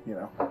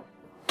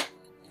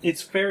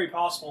It's very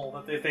possible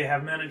that if they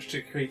have managed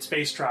to create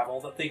space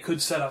travel, that they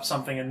could set up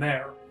something in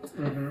there.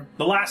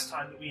 The last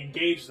time that we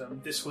engaged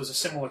them, this was a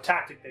similar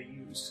tactic they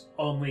used,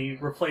 only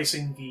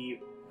replacing the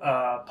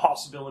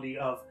possibility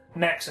of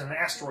mechs in an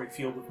asteroid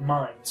field with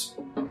mines.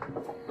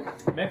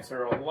 Mechs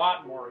are a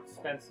lot more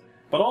expensive.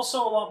 But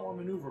also a lot more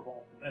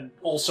maneuverable, and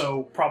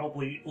also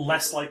probably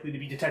less likely to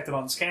be detected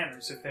on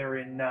scanners if they're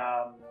in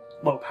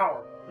low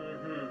power.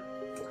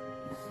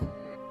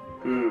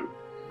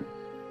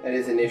 That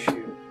is an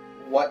issue.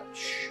 What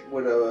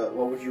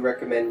would you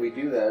recommend we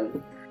do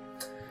then,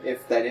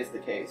 if that is the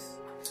case?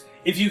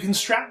 If you can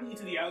strap me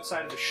to the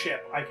outside of the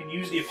ship, I can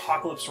use the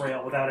Apocalypse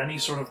Rail without any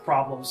sort of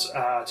problems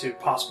to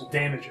possible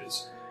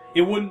damages.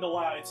 It wouldn't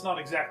allow, it's not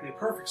exactly a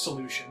perfect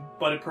solution,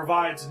 but it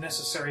provides a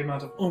necessary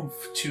amount of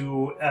oomph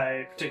to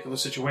a particular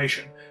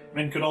situation,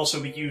 and could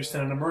also be used in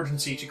an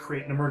emergency to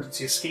create an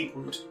emergency escape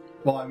route.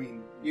 well, I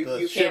mean, You the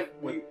can't, ship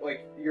would.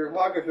 your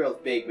Apocalypse Rail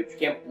is big, but you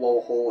can't blow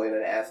a hole in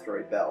an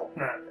asteroid belt.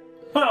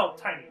 Well,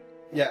 tiny.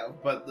 Yeah,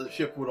 but the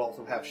ship would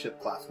also have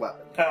ship-class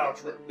weapons. Oh,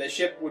 true. The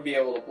ship would be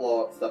able to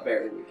blow up stuff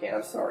better than we can.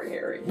 I'm sorry,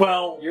 Harry.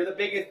 Well, You're the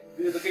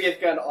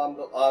biggest gun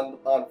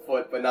on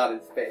foot, but not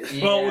in space.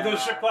 Yeah. well, would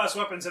those ship-class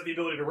weapons have the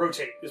ability to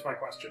rotate, is my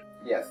question.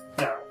 Yes,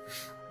 No.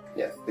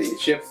 yes.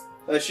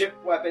 The ship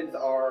weapons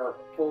are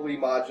fully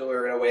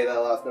modular in a way that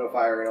allows no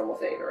fire in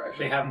almost any direction.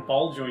 They have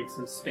ball joints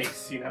in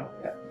space,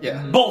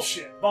 Yeah.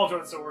 Bullshit! Ball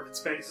joints don't work in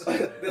space.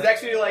 It's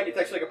actually like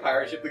a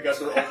pirate ship. The guns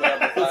are open on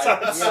the It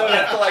side, sounds so so- you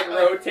have to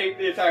rotate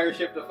the entire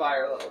ship to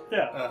fire them.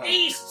 Yeah. Uh-huh.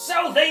 East,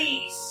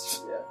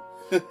 southeast!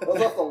 Yeah. Those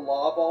have to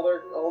lob all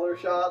their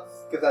shots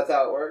because that's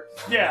how it works.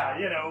 Yeah,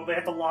 they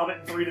have to lob it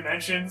in 3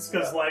 dimensions,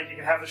 because, you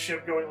can have the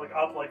ship going,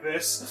 up like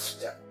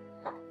this. Yeah.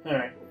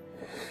 Alright.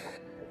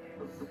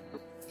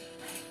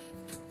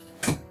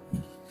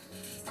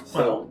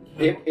 So,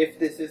 if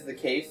this is the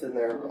case, and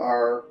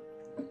there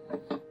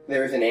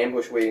is an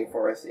ambush waiting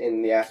for us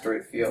in the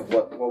asteroid field,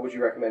 what would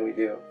you recommend we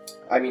do?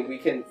 I mean, we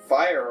can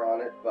fire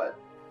on it, but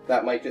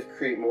that might just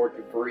create more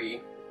debris,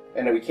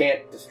 and we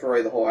can't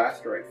destroy the whole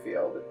asteroid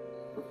field.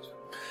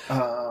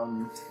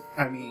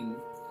 I mean,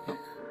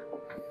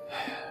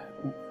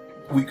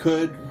 we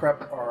could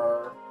prep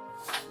our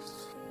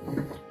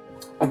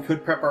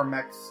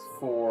mechs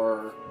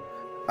for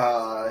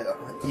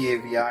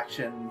EAV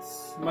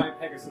actions. My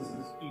Pegasus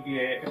is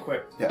EVA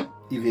equipped. Yeah,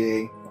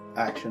 EVA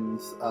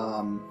actions.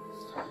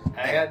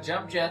 I got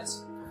jump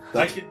jets.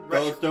 I could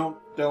Those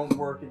don't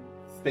work in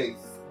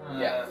space.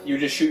 Yeah, you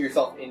just shoot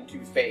yourself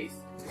into space.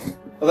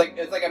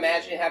 It's like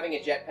imagine having a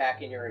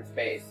jetpack and you're in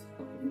space,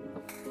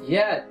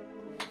 Yeah,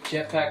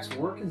 jetpacks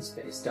work in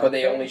space, don't but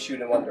they only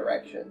shoot in one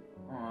direction.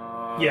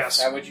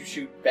 Yes. How would you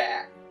shoot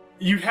back?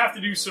 You'd have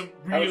to do some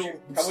real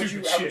How would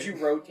stupid you shit.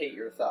 rotate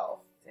yourself?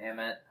 Damn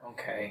it.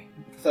 Okay.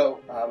 So,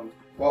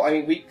 well, I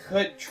mean, we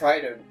could try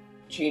to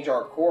change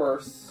our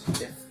course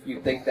if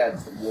you think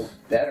that's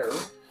better.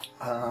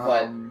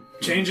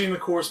 Changing the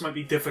course might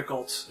be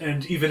difficult,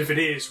 and even if it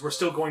is, we're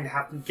still going to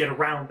have to get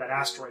around that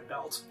asteroid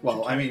belt.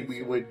 Well, I mean,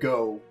 we would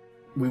go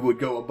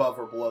above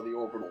or below the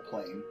orbital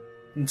plane.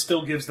 And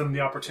still gives them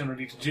the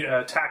opportunity to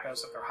attack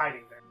us if they're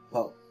hiding there.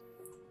 Well,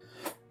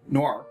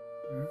 Noir,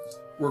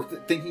 we're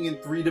thinking in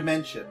 3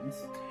 dimensions.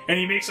 And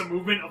he makes a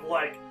movement of,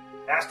 like,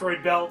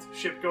 asteroid belt,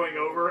 ship going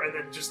over, and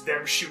then just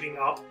them shooting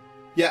up.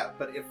 Yeah,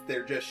 but if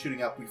they're just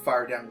shooting up, we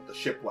fire down with the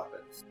ship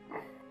weapons.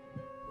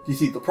 You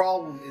see, the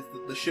problem is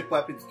that the ship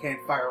weapons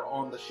can't fire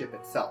on the ship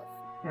itself.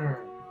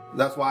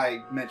 That's why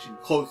I mentioned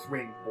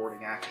close-range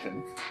boarding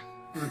action.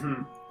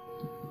 Mm-hmm.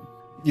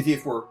 You see,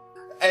 if we're...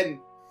 And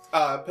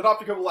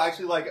Panoptica will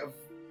actually,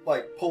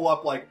 like pull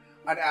up, like,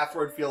 an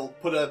asteroid field,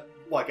 put a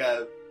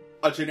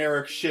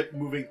generic ship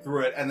moving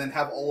through it, and then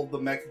have all of the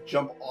mechs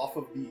jump off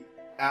of the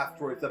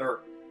asteroids that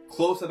are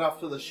close enough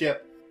to the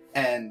ship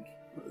and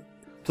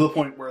to the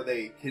point where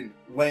they can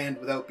land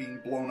without being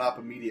blown up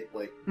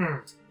immediately.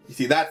 You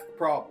see, that's the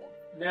problem.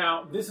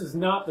 Now, this is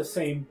not the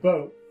same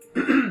boat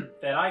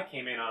that I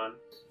came in on.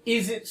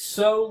 Is it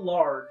so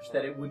large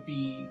that it would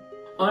be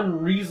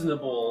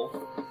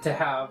unreasonable to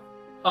have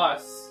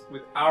us,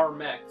 with our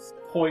mechs,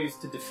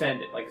 poised to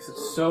defend it? Like, is it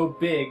so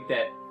big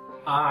that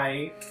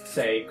I,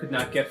 say, could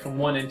not get from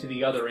one end to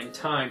the other in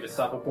time to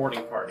stop a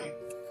boarding party?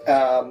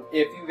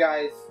 If you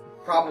guys...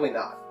 Probably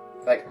not.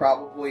 Like,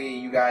 probably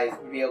you guys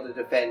would be able to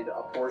defend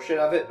a portion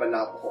of it, but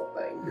not the whole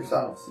thing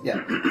yourselves.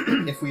 Yeah.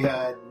 If we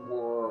had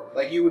more...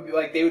 Like, you would be,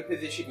 like, they would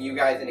position you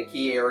guys in a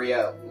key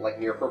area, like,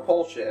 near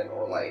propulsion,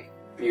 or, like,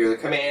 near the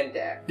command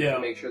deck, Yeah. to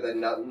make sure that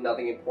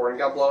nothing important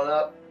got blown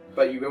up,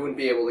 but you wouldn't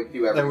be able to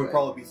do everything. There would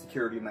probably be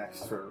security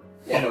mechs for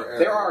other areas.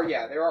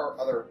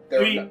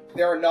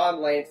 There are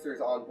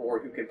non-lancers on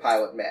board who can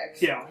pilot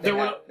mechs. Yeah, they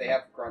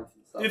have grunts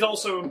and stuff. It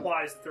also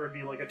implies that there would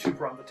be like a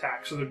two-pronged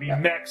attack, so there'd be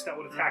mechs that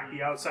would attack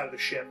the outside of the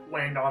ship,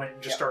 land on it,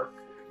 and just start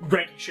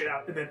ranking shit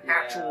out, and then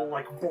actual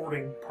like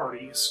boarding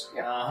parties.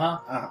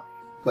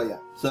 But yeah,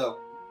 so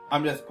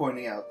I'm just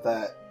pointing out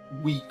that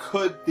we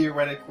could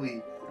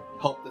theoretically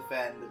help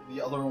defend.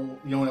 The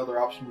only other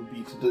option would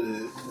be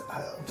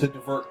to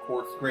divert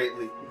course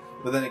greatly,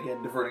 but then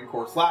again, diverting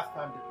course last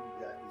time didn't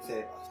exactly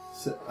save us,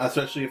 so,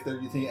 especially if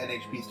they're using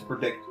NHPs to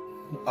predict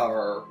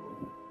our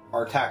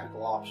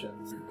tactical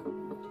options.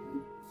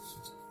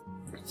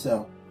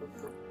 So,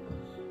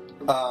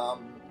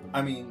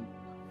 I mean,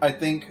 I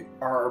think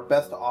our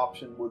best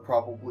option would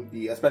probably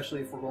be, especially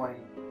if we're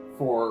going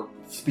for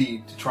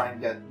speed to try and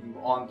get you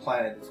on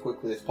planet as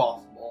quickly as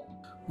possible,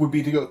 would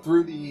be to go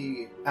through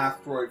the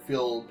asteroid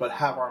field, but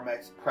have our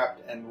mechs prepped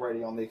and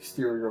ready on the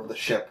exterior of the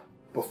ship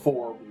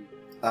before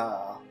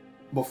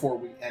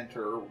we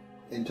enter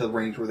into the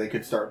range where they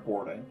could start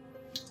boarding,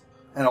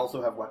 and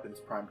also have weapons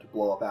primed to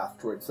blow up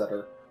asteroids that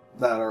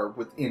are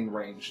within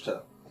range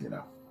to, you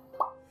know.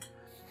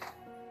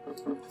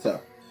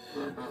 So,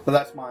 but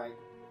that's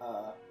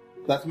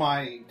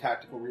my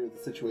tactical read of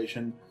the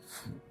situation.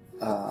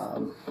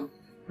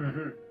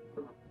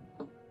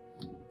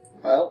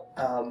 Well,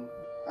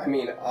 I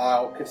mean,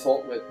 I'll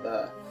consult with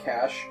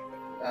Cash,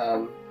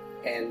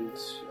 and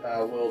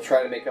we'll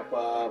try to make up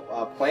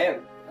a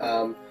plan.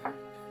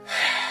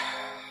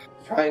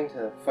 Trying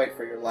to fight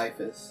for your life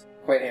is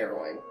quite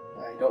harrowing.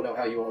 I don't know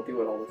how you all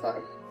do it all the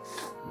time.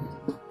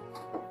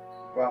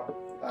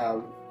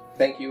 Well,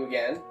 thank you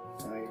again.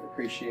 I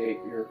appreciate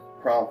your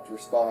prompt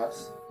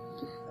response,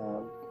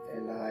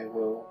 and I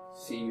will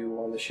see you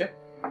on the ship.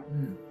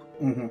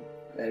 Mm-hmm.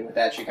 And with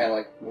that, she kind of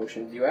like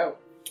motions you out.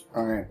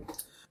 All right.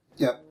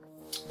 Yep.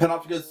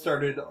 Panoptica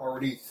started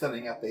already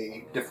setting up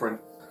a different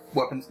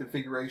weapons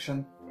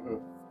configuration.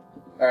 All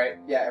right.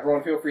 Yeah.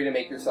 Everyone, feel free to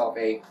make yourself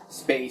a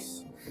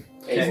space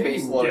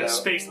loadout. Yeah,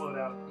 space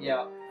loadout.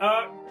 Yeah.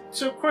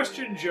 So,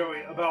 question,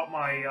 Joey, about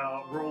my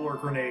roller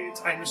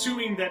grenades. I'm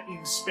assuming that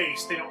in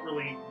space they don't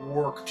really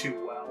work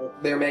too well.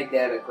 They're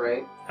magnetic,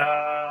 right?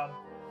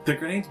 The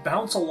grenades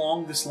bounce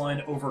along this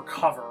line over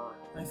cover.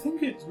 I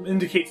think it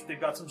indicates that they've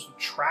got some sort of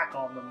track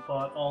on them,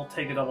 but I'll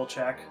take a double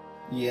check.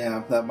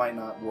 Yeah, that might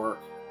not work.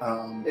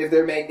 If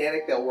they're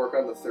magnetic, they'll work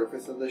on the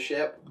surface of the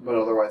ship, but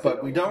otherwise.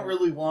 But we don't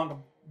really want to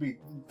be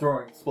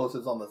throwing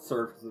explosives on the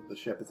surface of the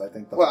ship, is I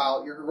think.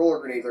 Well, your roller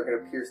grenades are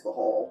going to pierce the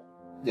hull.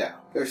 Yeah.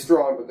 They're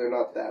strong, but they're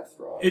not that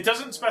strong. It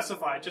doesn't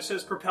specify. It just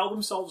says propel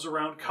themselves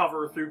around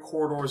cover through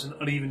corridors and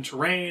uneven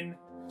terrain.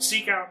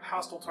 seek out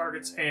hostile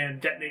targets and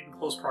detonate in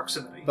close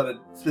proximity. But it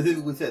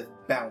specifically says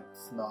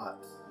bounce, not.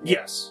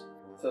 Yes.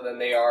 So then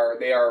they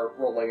are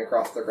rolling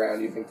across the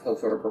ground using some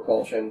sort of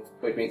propulsion,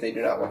 which means they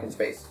do not work in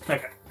space.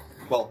 Okay.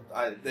 Well,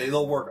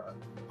 they'll work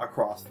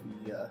across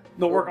the.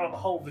 They'll work on the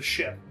hull of the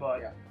ship,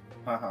 but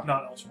Uh-huh.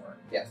 not elsewhere.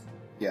 Yes.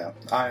 Yeah,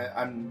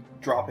 I'm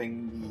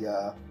dropping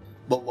the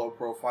low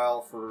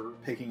profile for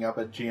picking up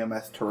a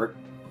GMS turret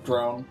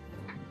drone,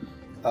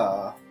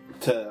 so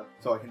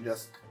I can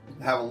just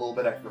have a little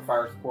bit extra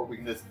fire support. We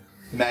can just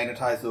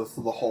magnetize those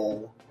to the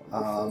hull,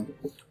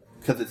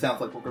 because it sounds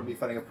like we're going to be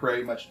fighting a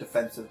pretty much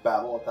defensive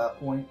battle at that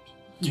point.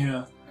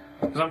 Yeah.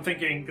 Because I'm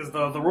thinking, because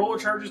the roller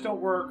charges don't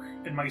work,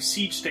 and my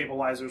siege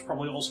stabilizers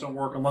probably also don't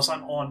work unless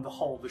I'm on the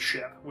hull of the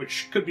ship,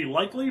 which could be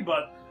likely,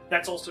 but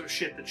that's also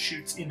shit that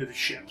shoots into the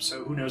ship,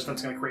 so who knows if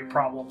that's going to create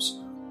problems.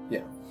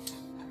 Yeah,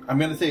 I'm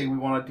going to say we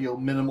want to deal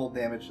minimal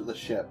damage to the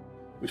ship,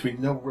 which means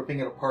no ripping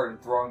it apart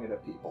and throwing it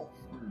at people.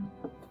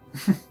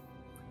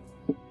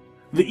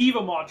 The EVA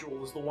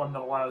module is the one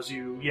that allows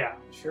you,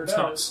 Sure it's does.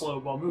 not slow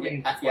while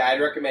moving. Yeah,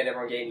 I'd recommend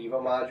everyone get an EVA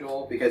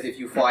module because if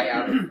you fly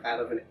out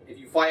of a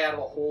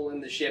hole in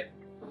the ship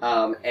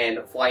and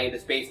fly into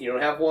space and you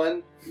don't have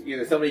one,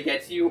 either somebody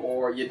gets you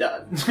or you're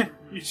done.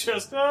 You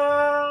just,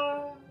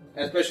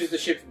 Especially if the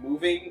ship's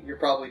moving, you're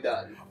probably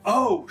done.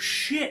 Oh,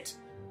 shit!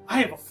 I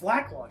have a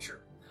flak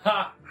launcher.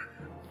 Ha!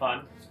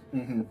 Fun.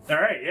 Mm-hmm.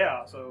 Alright,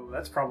 yeah, so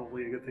that's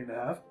probably a good thing to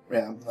have.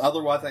 Yeah.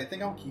 Otherwise, I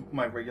think I'll keep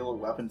my regular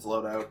weapons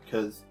loadout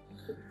because,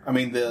 I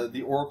mean,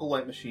 the Oracle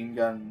light machine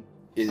gun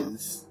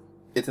it's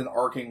an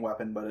arcing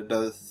weapon, but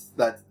it'll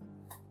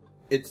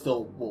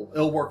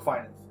work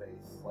fine in space.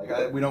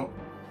 Like we don't,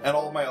 and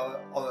all my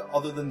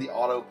other than the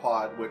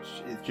autopod, which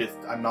is just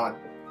I'm not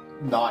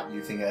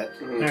using it.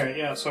 Mhm. Alright,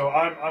 yeah, so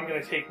I'm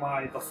going to take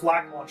the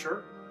flak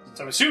launcher, since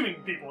I'm assuming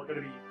people are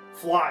going to be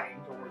flying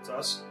towards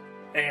us,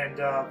 and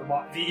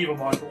the EVA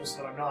modules,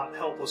 so that I'm not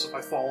helpless if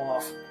I fall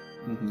off.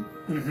 Mm-hmm.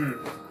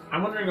 Mm-hmm.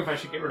 I'm wondering if I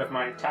should get rid of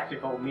my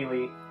tactical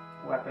melee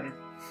weapon.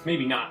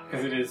 Maybe not,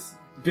 because it is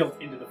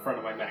built into the front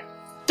of my mech.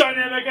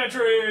 Dynamic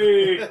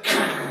entry!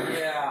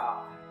 Yeah.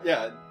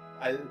 Yeah,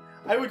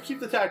 I would keep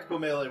the tactical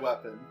melee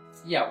weapon.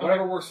 Yeah,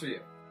 whatever works for you.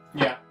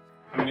 Yeah.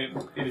 I mean,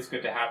 it is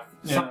good to have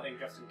something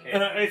just in case.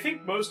 And I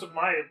think most of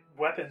my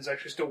weapons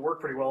actually still work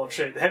pretty well in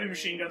shape. The heavy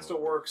machine gun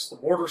still works, the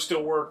mortar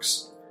still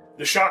works,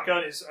 the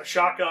shotgun is a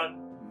shotgun.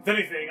 If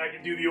anything, I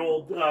can do the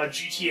old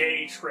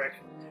GTA trick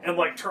and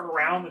turn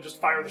around and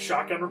just fire the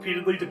shotgun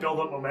repeatedly to build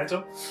up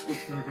momentum.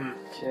 Mm-hmm.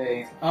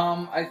 Okay.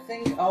 I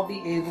think I'll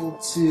be able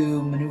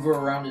to maneuver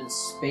around in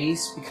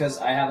space because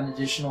I have an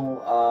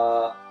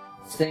additional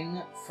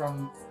thing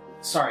from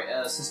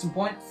system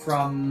point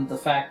from the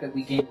fact that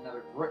we gained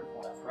another grit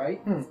point,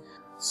 right?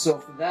 So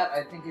for that,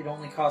 I think it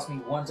only cost me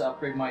 1 to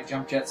upgrade my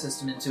jump jet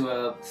system into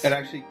a... And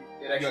actually,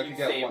 It actually you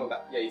get save one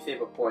back. you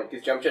save a point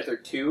because jump jets are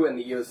 2 and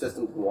the EVA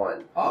system's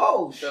 1.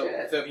 Oh, So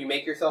shit. if you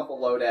make yourself a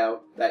loadout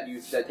that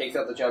takes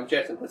out the jump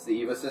jets and puts the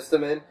EVA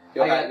system in,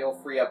 you'll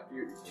free up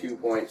your 2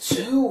 points.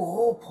 2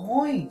 whole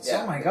points.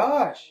 Yeah. Oh my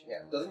gosh. Yeah.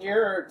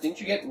 Didn't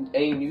you get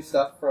any new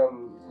stuff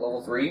from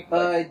level 3?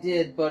 I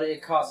did, but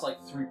it costs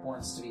 3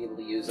 points to be able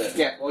to use it.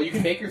 Yeah, well, you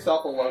can make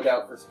yourself a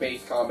loadout for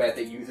space combat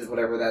that uses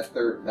whatever that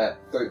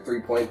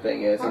 3-point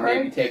thing is, and Alright.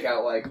 maybe take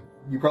out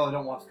You probably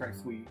don't want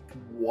Strength Suite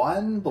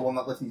 1, the one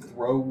that lets you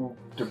throw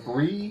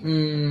debris.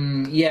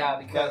 Yeah,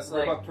 because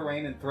Rip up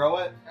terrain and throw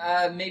it.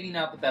 maybe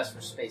not the best for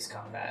space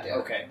combat. Yeah.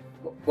 Okay.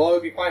 Well, it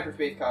would be fine for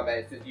space combat.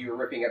 It's just you were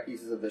ripping up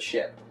pieces of the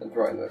ship and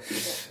throwing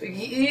those people.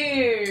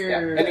 Yeah.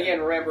 And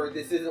again, remember,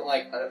 this isn't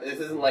like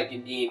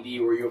in D&D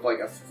where you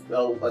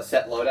have a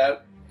set loadout.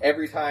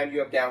 Every time you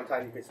have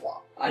downtime, you can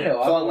swap. I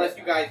know. So unless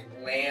you guys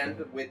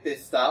land with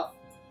this stuff,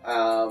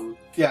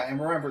 Yeah, and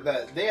remember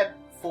that they had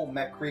full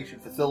mech creation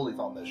facilities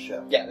on this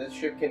ship. yeah, this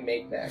ship can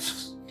make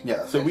mechs.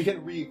 Yeah, so we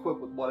can re-equip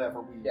with whatever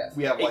we Yes.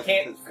 we have It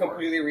licenses can't for.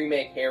 completely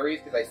remake Harry's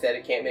because I said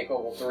it can't make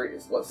level 3,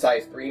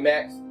 size 3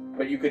 mechs,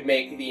 but you could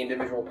make the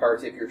individual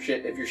parts if your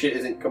shit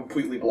isn't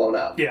completely blown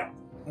up. Yeah.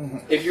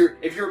 Mhm. If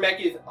your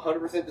mech is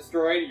 100%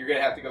 destroyed, you're gonna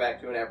have to go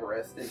back to an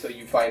Everest until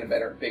you find a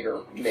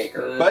bigger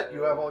maker. But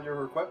you have all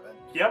your equipment.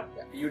 Yep.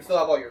 Yeah, you would still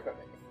have all your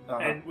equipment. Uh-huh.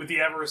 And with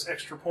the Everest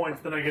extra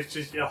points, then I get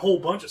just a whole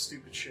bunch of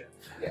stupid shit.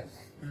 Yeah.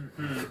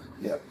 Mm-hmm.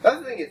 That's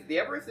the thing is, the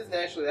Everest isn't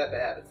actually that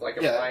bad. It's like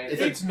a Yeah, giant.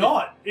 It's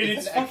not. And it's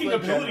its an fucking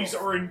excellent abilities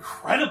general. are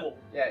incredible.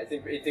 Yeah,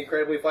 it's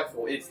incredibly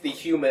flexible. It's the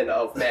human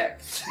of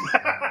mechs.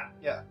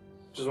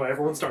 Which is why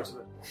everyone starts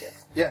with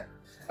it.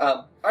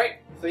 Alright,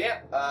 so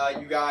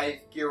you guys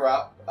gear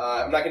up.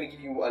 I'm not going to give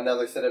you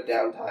another set of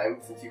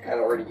downtime since you kind of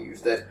already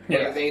used it. But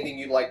if there's anything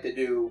you'd like to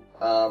do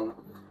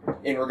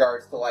in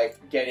regards to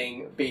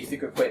getting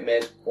basic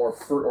equipment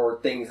or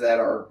things that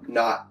are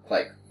not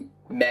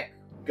mech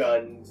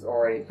guns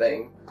or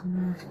anything,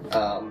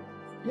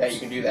 you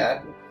can do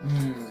that.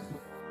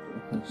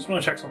 Just want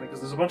to check something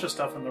because there's a bunch of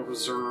stuff in the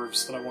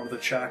reserves that I wanted to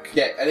check.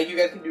 Yeah, I think you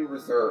guys can do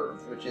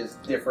reserves, which is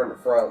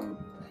different from.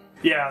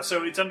 Yeah,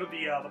 so it's under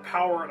the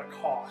power and a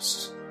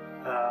cost.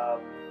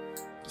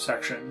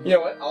 section. You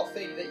know what? I'll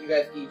say that you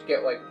guys each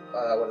get like,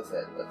 what is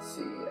it? Let's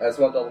see. I just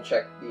want to double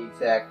check the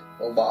exact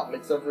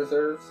allotments of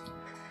reserves.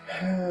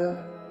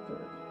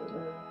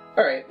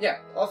 Alright, yeah.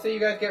 I'll say you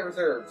guys get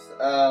reserves.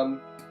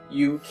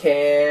 You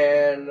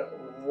can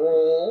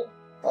roll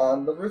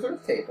on the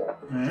reserve table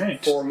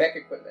Alright. for mech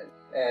equipment.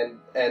 And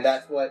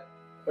that's what,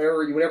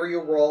 whenever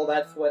you roll,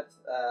 that's what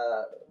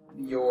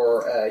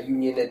your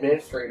union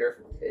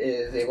administrator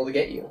is able to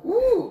get you.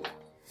 Woo!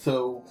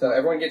 So So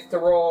everyone gets to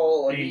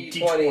roll a A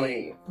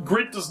d20.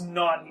 Grit does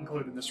not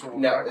include in this roll.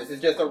 No, correct? this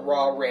is just a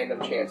raw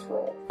random chance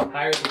roll.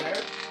 Higher the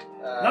better.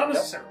 Not Nope,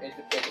 necessarily. it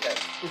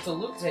depends. It's a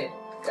loot table.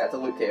 Yeah, it's a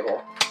loot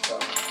table. So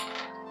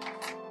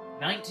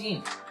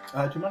 19.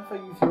 do you mind if I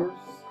use yours?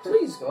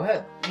 Please, go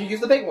ahead. you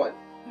use the big one.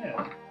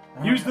 Yeah.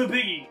 Use the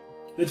biggie.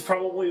 It's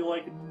probably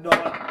like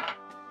not.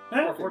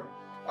 Okay.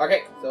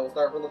 Okay, so we'll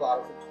start from the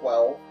bottom. So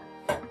 12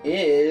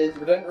 is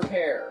redundant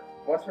repair.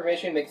 Once per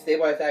mission, make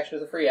stabilized action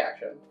as a free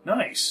action.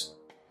 Nice.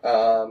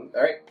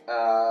 Alright,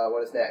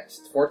 what is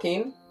next?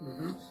 14?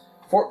 Mm-hmm.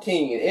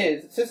 14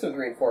 is systems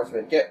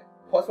reinforcement. Get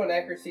 +1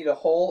 accuracy to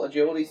hull,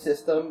 agility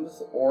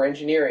systems, or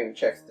engineering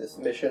checks this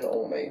mission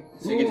only.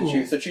 So you get to Ooh.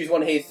 choose. So choose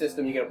one haste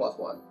system, you get a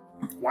 +1.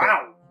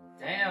 Wow.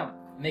 Damn.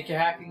 Make your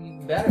hacking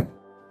even better.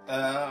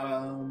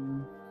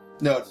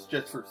 No, it's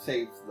just for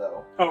saves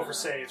though. Oh, for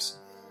saves.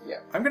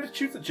 I'm gonna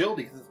choose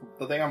agility because it's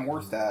the thing I'm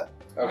worst at.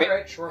 Okay.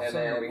 Alright, short And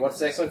summary. then what's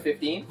the next one?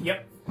 15?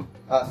 Yep.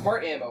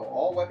 Smart ammo.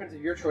 All weapons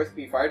of your choice can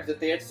be fired as if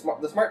they had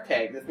the smart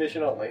tag. This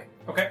mission only.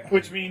 Okay.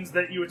 Which means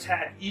that you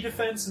attack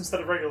E-defense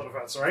instead of regular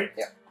defense, right?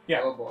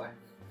 Yeah. Oh boy.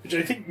 Which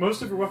I think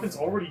most of your weapons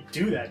already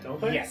do that,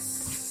 don't they?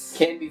 Yes.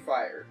 Can be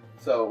fired.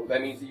 So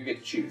that means that you get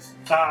to choose.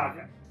 Ah,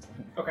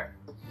 okay.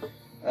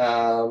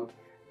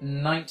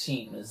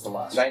 19 is the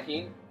last one.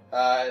 19.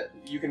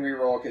 You can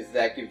reroll because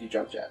that gives you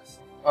jump jets.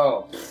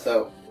 Oh.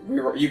 So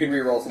you can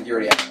reroll since you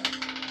already have it.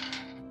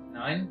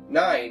 9?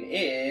 9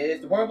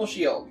 is deployable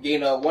shield.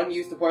 Gain a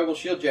one-use deployable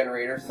shield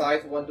generator.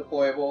 Size 1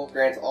 deployable.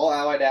 Grants all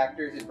allied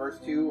actors in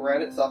burst 2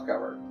 around it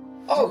self-cover.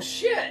 Oh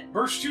shit!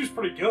 Burst 2 is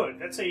pretty good.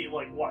 That's a,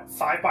 like, what,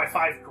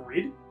 5x5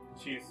 grid?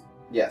 Jeez.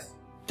 Yes.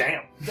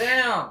 Damn.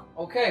 Damn!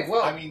 Okay,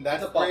 well, I mean,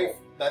 that's It's a bubble. great.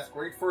 That's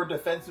great for a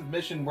defensive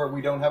mission where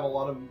we don't have a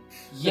lot of. We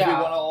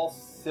yeah. want to all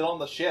sit on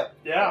the ship.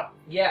 Yeah.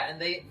 Yeah, and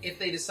if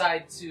they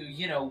decide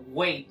to,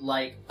 wait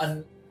like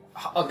a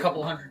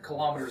couple 100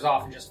 kilometers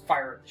off and just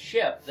fire at the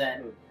ship,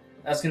 then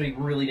that's going to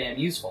be really damn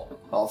useful.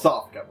 Well,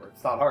 soft cover.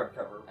 It's not hard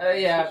cover.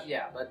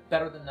 Yeah, but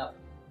better than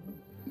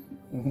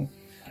nothing.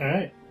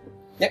 Alright.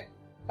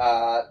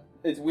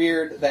 It's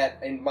weird that,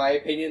 in my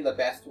opinion, the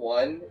best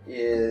one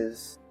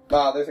is...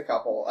 there's a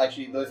couple.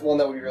 Actually, there's one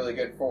that would be really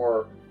good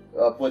for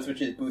Blitz,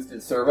 which is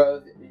boosted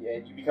servos,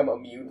 and you become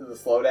immune to the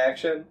slowed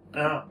action,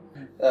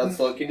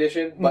 slowed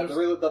condition. But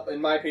in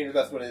my opinion, the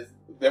best one is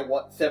that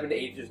 7 to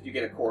 8 just you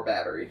get a core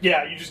battery.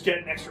 Yeah, you just get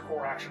an extra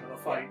core action in the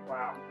fight.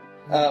 Wow.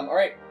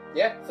 Alright,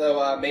 yeah,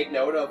 so make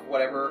note of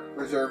whatever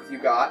reserves you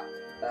got.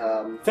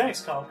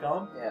 Thanks,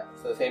 ComCom. Yeah,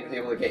 so Sam was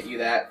able to get you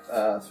that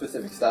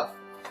specific stuff.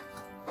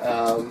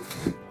 So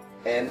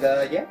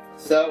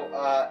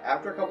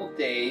after a couple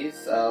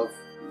days of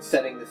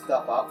setting this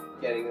stuff up,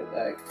 getting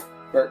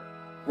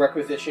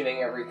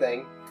requisitioning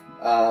everything,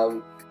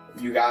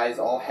 you guys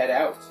all head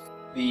out.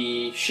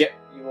 The ship,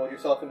 you roll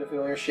yourself into a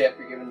familiar ship,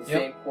 you're given the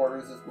same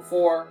quarters as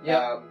before.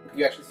 Yep.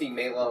 You actually see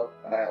Melo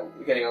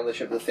getting on the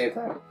ship at the same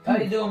time. How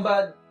you doing,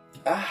 bud?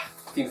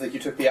 Seems like you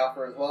took the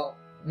offer as well.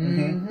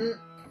 Mm-hmm.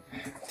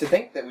 To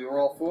think that we were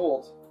all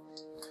fooled.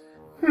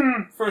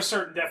 For a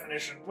certain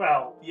definition,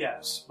 well,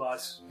 yes,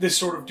 but this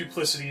sort of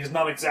duplicity is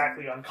not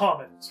exactly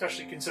uncommon,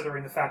 especially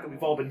considering the fact that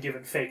we've all been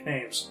given fake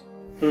names.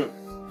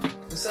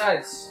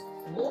 Besides,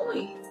 we'll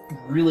only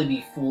really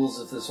be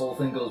fools if this whole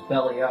thing goes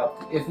belly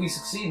up. If we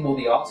succeed, we'll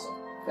be awesome.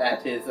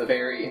 That is a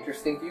very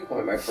interesting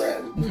viewpoint, my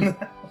friend.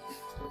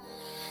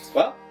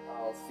 Well,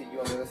 I'll see you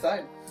on the other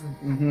side.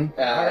 Mm-hmm.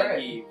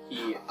 Alright.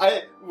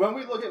 When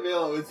we look at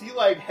Velo, is he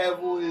like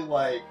heavily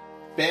like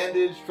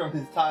bandaged from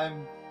his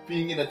time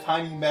being in a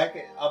tiny mech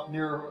up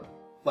near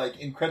like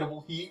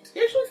incredible heat?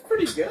 He actually looks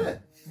pretty good.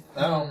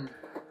 Oh.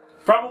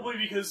 Probably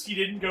because he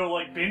didn't go,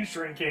 like, binge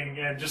drinking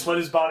and just let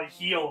his body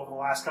heal over the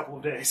last couple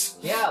of days.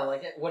 Yeah,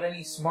 like what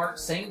any smart,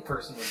 sane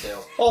person would do.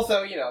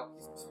 Also,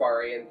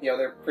 Spari, and,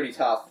 they're pretty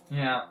tough.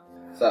 Yeah.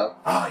 So.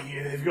 Ah,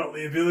 yeah, they've got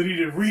the ability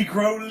to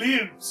regrow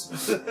limbs.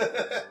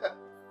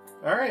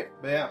 Alright,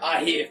 yeah.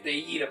 I hear if they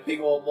eat a big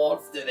old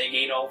monster, they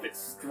gain all of its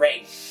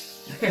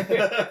strength.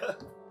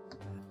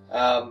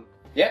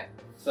 Yeah.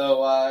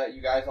 So,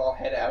 you guys all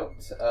head out.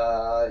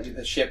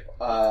 The ship,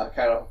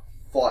 kind of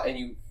fly,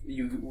 and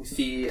you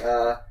see,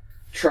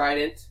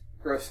 Trident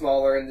grow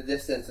smaller in the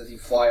distance as you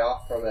fly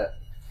off from it.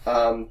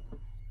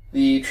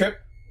 The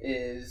trip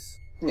is,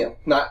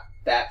 not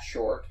that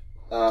short.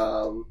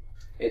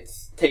 It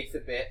takes a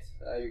bit.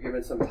 You're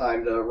given some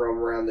time to roam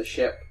around the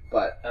ship,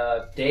 but...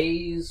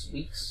 Days,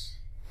 weeks?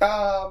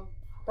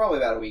 Probably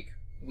about a week.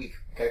 Week,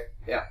 okay.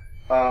 Yeah.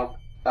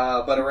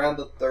 But around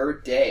the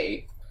third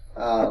day,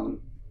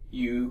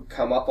 you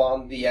come up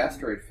on the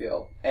asteroid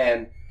field,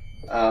 and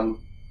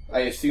I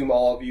assume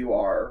all of you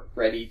are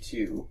ready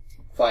to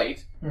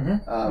fight.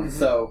 Mm-hmm.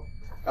 So,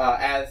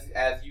 as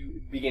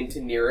you begin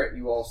to near it,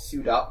 you all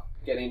suit up,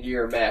 get into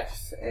your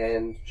mechs,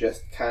 and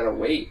just kind of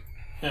wait.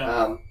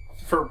 Yeah.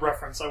 For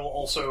reference, I will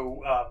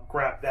also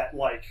grab that,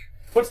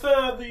 what's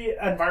the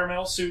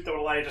environmental suit that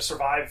would allow you to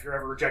survive if you're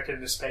ever rejected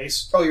into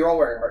space? Oh, you're all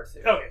wearing hard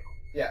suits. Okay.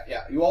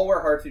 Yeah. You all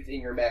wear hard suits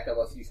in your mech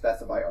unless you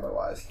specify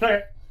otherwise.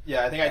 Okay.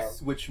 Yeah, I think I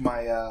switched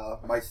my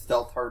my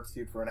stealth hard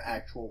suit for an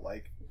actual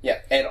Yeah,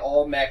 and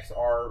all mechs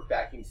are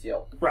vacuum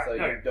sealed, Right, so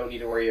you okay. don't need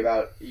to worry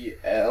about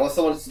unless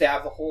someone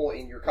stabs a hole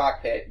in your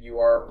cockpit.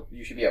 You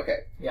should be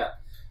okay. Yeah.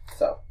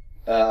 So,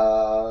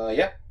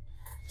 yeah.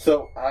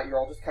 So you're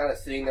all just kind of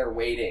sitting there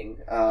waiting,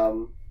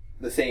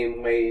 the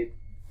same way,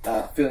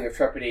 feeling of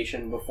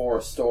trepidation before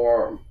a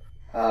storm,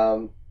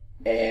 and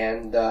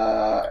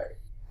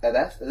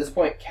at this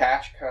point,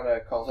 Cash kind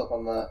of calls up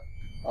on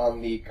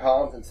the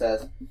comms and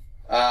says,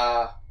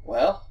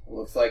 "Well,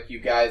 looks like you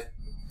guys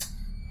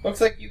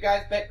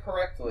bet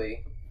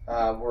correctly.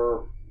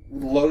 We're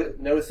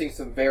noticing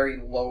some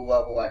very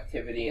low-level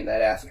activity in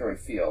that asteroid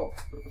field.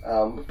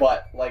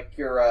 But like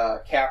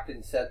your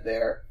captain said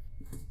there,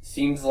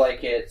 seems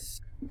like it's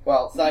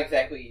not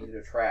exactly easy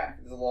to track.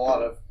 There's a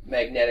lot of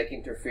magnetic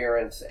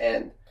interference,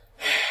 and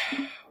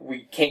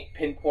we can't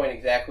pinpoint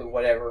exactly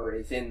whatever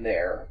is in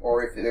there,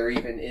 or if there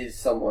even is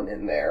someone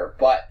in there.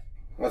 But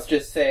let's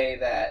just say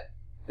that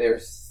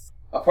there's,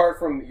 apart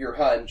from your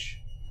hunch,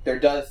 there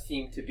does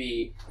seem to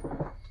be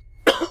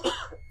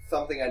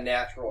something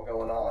unnatural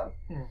going on.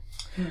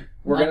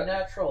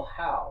 Unnatural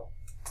how?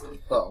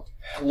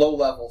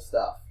 Low-level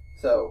stuff.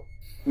 So,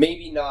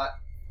 maybe not...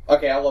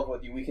 Okay, I'll level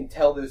with you. We can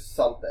tell there's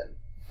something,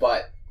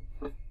 but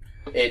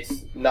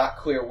it's not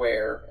clear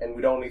where, and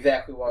we don't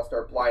exactly want to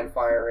start blind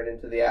firing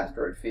into the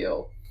asteroid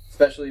field,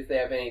 especially if they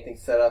have anything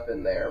set up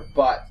in there.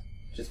 But,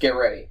 just get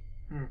ready.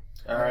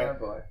 Alright.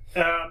 Boy.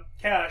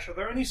 Cash, are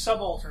there any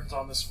subalterns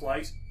on this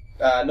flight?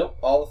 Nope,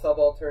 all the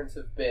subalterns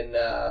have been,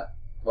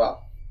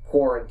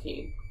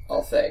 quarantined,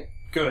 I'll say.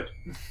 Good.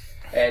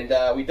 And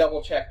we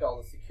double-checked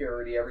all the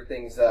security.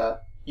 Everything's,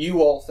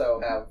 you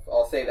also have,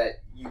 I'll say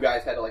that you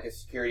guys had a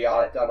security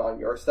audit done on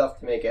your stuff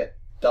to make it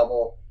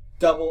double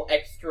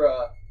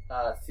extra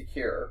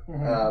secure.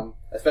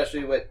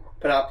 Especially with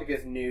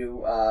Panoptica's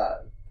new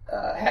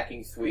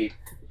hacking suite.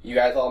 You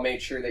guys all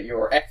made sure that you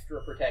were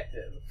extra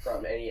protective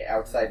from any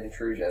outside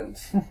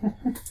intrusions.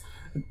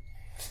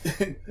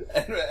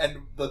 and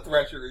the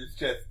Thresher is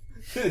just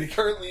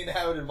currently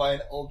inhabited by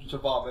an ultra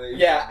abomination.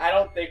 Yeah, I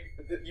don't think...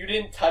 You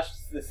didn't touch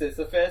the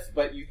Sisyphus,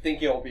 but you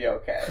think it'll be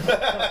okay.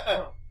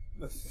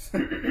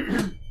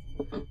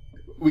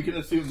 We can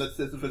assume that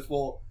Sisyphus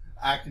will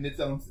act in its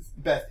own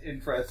best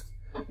interest.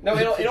 No,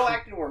 it'll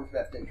act in Worm's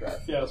best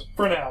interest. Yes,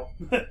 for now.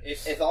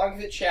 As long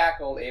as it's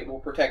shackled, it will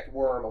protect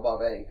Worm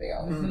above anything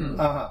else.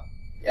 Uh-huh.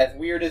 As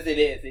weird as it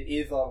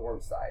is on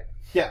Worm's side.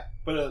 Yeah,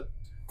 but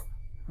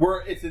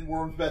it's in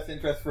Worm's best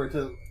interest for it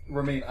to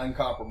remain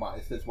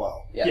uncompromised as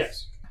well.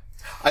 Yes.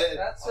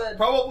 That's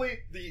Probably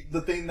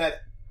the thing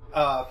that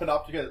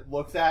Panoptica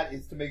looks at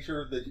is to make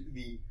sure that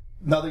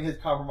nothing has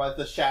compromised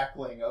the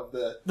shackling of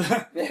the...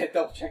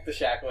 Double check the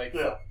shackling.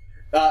 Yeah.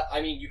 I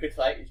mean, you could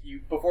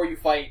before you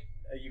fight,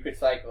 you could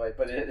cycle it,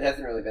 but it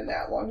hasn't really been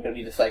that long. You don't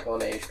need to cycle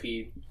an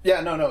AHP.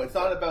 Yeah, no, it's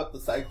not about the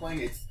cycling,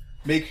 it's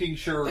making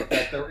sure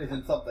that there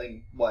isn't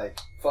something,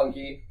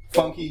 Funky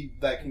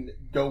that can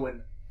go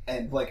and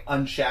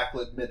unshackle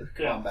it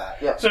mid-combat.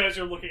 Yeah. So as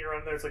you're looking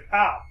around there, it's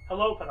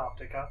hello,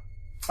 Panoptica.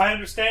 I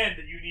understand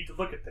that you need to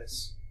look at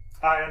this.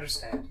 I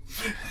understand.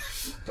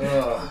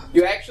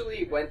 You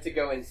actually went to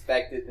go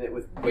inspect it, and it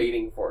was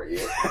waiting for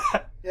you.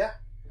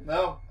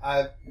 No,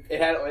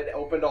 It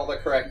opened all the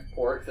correct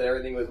ports, and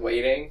everything was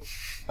waiting.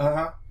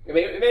 Uh-huh. It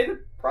made the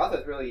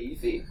process really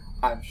easy.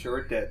 I'm sure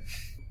it did.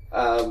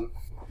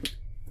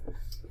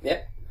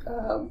 Yeah.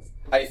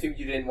 I assumed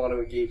you didn't want to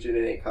engage in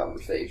any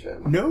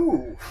conversation.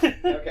 No!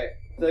 Okay.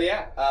 So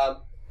yeah.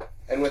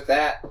 And with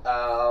that,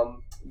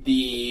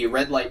 the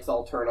red lights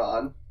all turn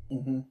on.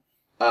 Mm-hmm.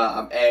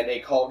 And a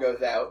call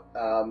goes out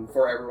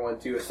for everyone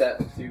to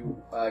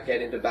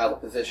get into battle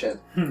position.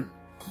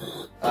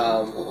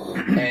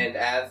 And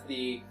as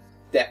the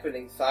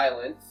deafening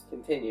silence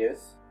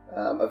continues,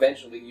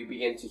 eventually you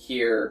begin to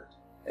hear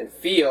and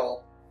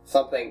feel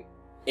something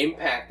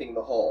impacting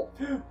the hull.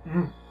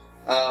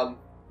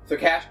 So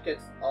Cash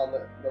gets on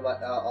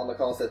the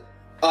call and says,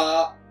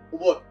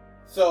 "Look,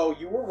 so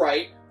you were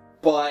right,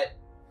 but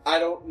I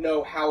don't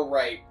know how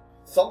right.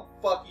 Some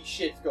fucky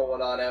shit's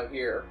going on out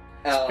here."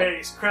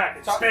 Space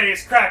Kraken,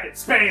 Space Kraken,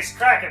 Space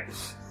Kraken!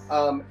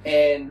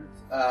 And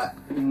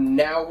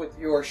now with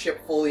your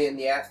ship fully in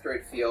the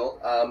asteroid field,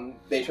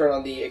 they turn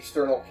on the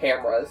external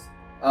cameras,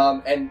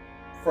 and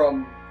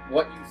from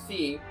what you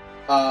see,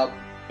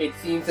 it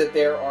seems that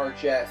there are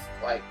just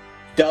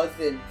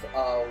dozens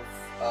of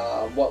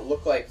what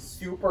look like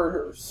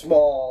super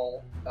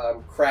small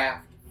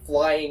craft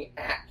flying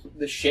at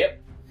the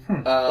ship,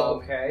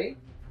 okay.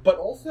 but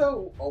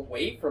also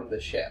away from the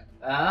ship.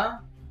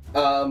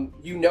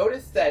 You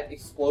notice that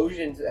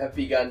explosions have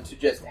begun to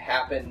just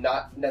happen,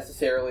 not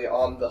necessarily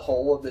on the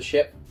hull of the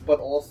ship, but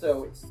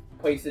also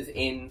places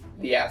in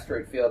the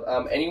asteroid field.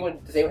 Does anyone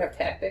have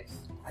tactics?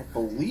 I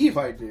believe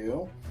I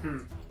do.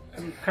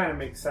 Kind of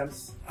makes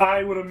sense.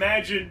 I would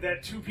imagine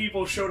that 2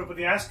 people showed up in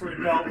the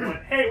asteroid belt and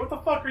went, "Hey, what the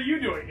fuck are you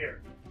doing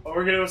here?" "Oh,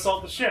 we're going to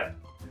assault the ship."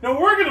 "No,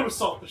 we're going to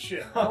assault the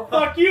ship." "Well,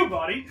 fuck you,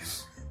 buddy."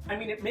 I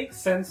mean, it makes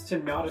sense to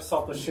not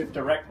assault the ship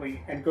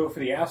directly and go for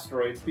the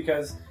asteroids,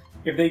 because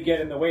if they get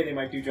in the way, they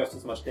might do just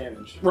as much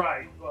damage.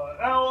 Right.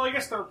 Well, I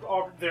guess their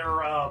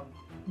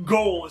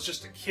goal is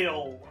just to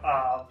kill.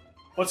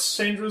 What's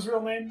Sandra's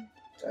real name?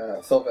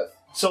 Sylvis.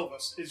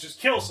 Sylvis. Is just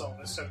kill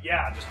Sylvis. So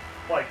yeah, just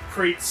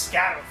create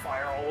scatter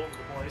fire all over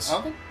the place. I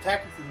don't think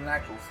tactics is an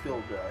actual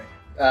skill, Joey.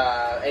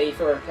 Any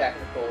sort of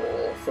tactical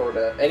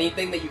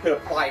anything that you could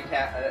apply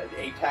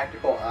a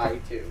tactical eye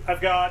to.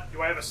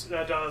 Do I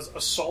have does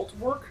assault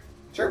work?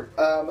 Sure.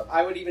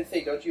 I would even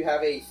say, don't you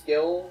have a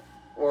skill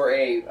or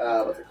a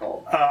what's it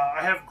called?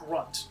 I have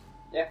grunt.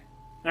 Yeah.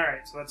 All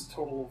right, so that's a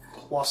total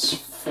of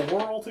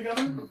 +4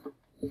 altogether.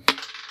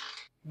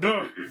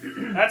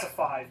 That's a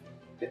 5.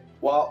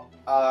 Well,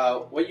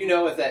 what you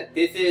know is that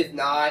this is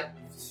not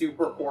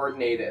super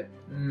coordinated,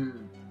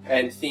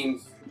 and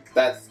seems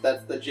that's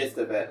the gist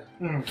of it.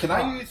 Can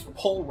I use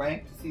pull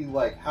rank to see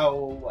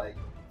how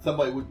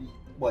somebody would be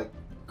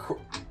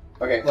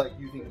Okay.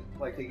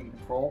 taking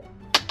control?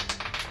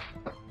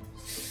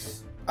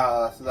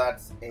 So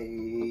that's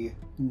a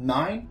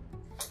 9.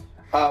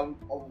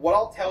 What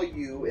I'll tell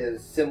you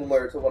is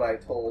similar to what I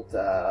told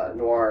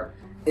Noir,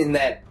 in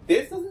that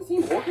this doesn't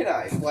seem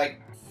organized.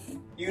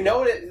 You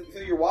know that so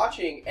you're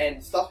watching,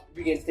 and stuff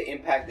begins to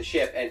impact the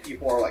ship, and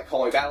people are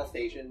calling battle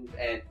stations,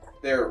 and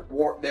there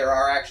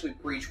are actually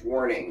breach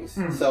warnings.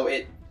 So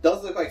it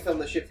does look like some of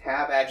the ships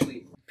have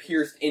actually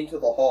pierced into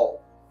the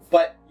hull.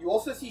 But you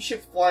also see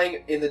ships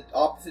flying in the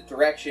opposite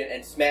direction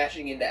and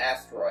smashing into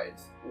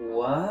asteroids.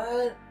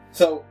 What?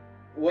 So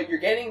what you're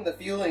getting the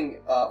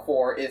feeling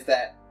for is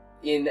that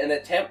in an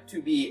attempt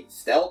to be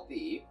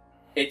stealthy,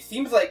 it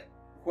seems like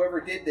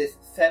whoever did this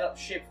set up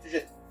ships to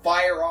just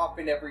fire off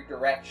in every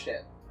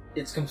direction.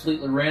 It's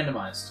completely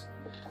randomized.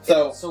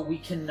 So we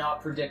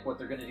cannot predict what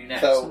they're going to do next.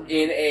 So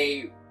in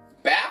a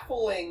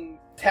baffling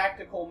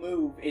tactical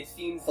move, it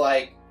seems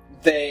like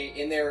they,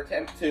 in their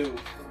attempt to,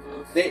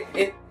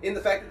 in the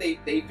fact that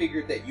they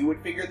figured that you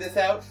would figure this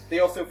out, they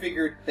also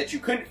figured that you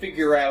couldn't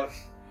figure out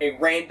a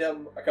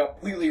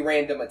completely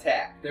random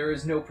attack. There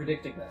is no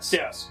predicting this.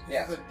 Yes.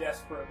 Yeah. This is a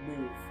desperate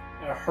move.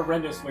 A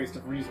horrendous waste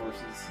of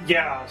resources.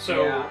 Yeah,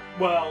 so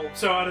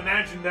I'd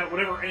imagine that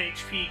whatever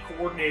NHP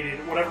coordinated,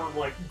 whatever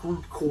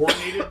group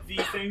coordinated the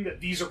thing, that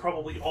these are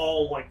probably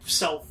all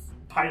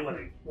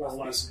self-piloting, more or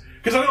less.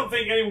 Because I don't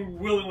think anyone would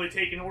willingly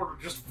take an order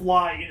to just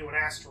fly into an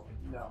asteroid.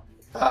 No.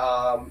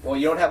 Well,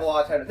 you don't have a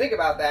lot of time to think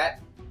about that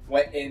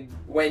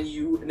when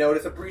you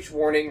notice a breach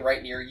warning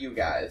right near you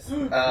guys,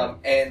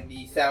 and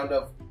the sound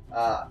of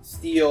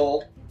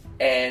steel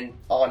and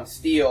on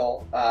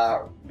steel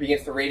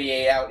begins to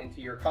radiate out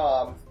into your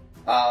comms,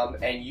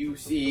 and you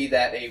see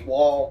that a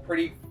wall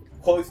pretty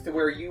close to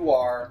where you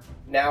are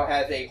now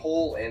has a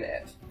hole in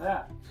it.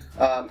 Yeah.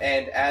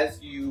 And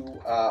as you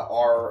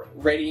are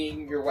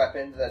readying your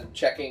weapons and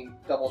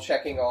double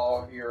checking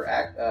all of your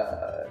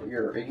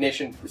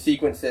ignition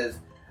sequences,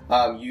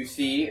 you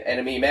see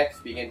enemy mechs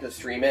begin to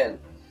stream in.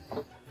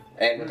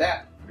 And with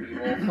that, we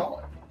will call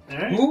it.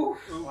 Alright. Ooh.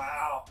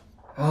 Wow.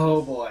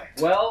 Oh boy.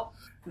 Well,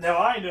 Now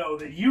I know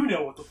that you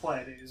know what the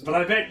plan is, but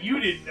I bet you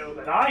didn't know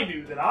that I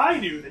knew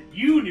that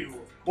you knew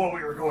what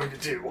we were going to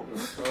do.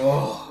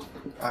 Oh.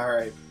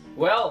 Alright.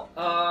 well,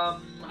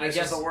 I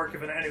guess the work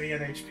of an enemy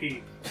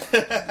NHP.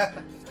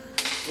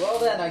 Well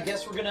then, I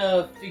guess we're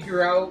gonna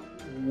figure out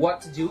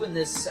what to do in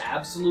this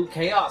absolute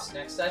chaos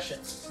next session.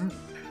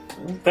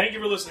 Thank you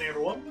for listening,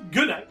 everyone.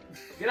 Good night.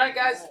 Good night,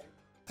 guys.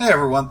 Hey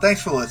everyone,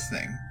 thanks for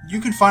listening. You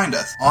can find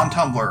us on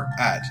Tumblr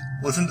at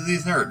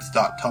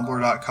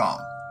listentothesenerds.tumblr.com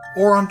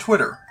or on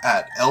Twitter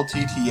at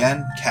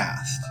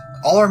LTTNcast.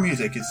 All our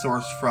music is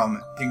sourced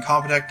from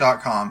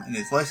Incompetech.com and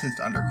is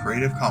licensed under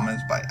Creative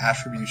Commons by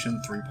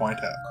Attribution 3.0.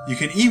 You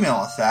can email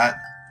us at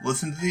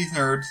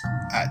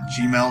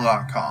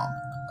listentothesenerds@gmail.com.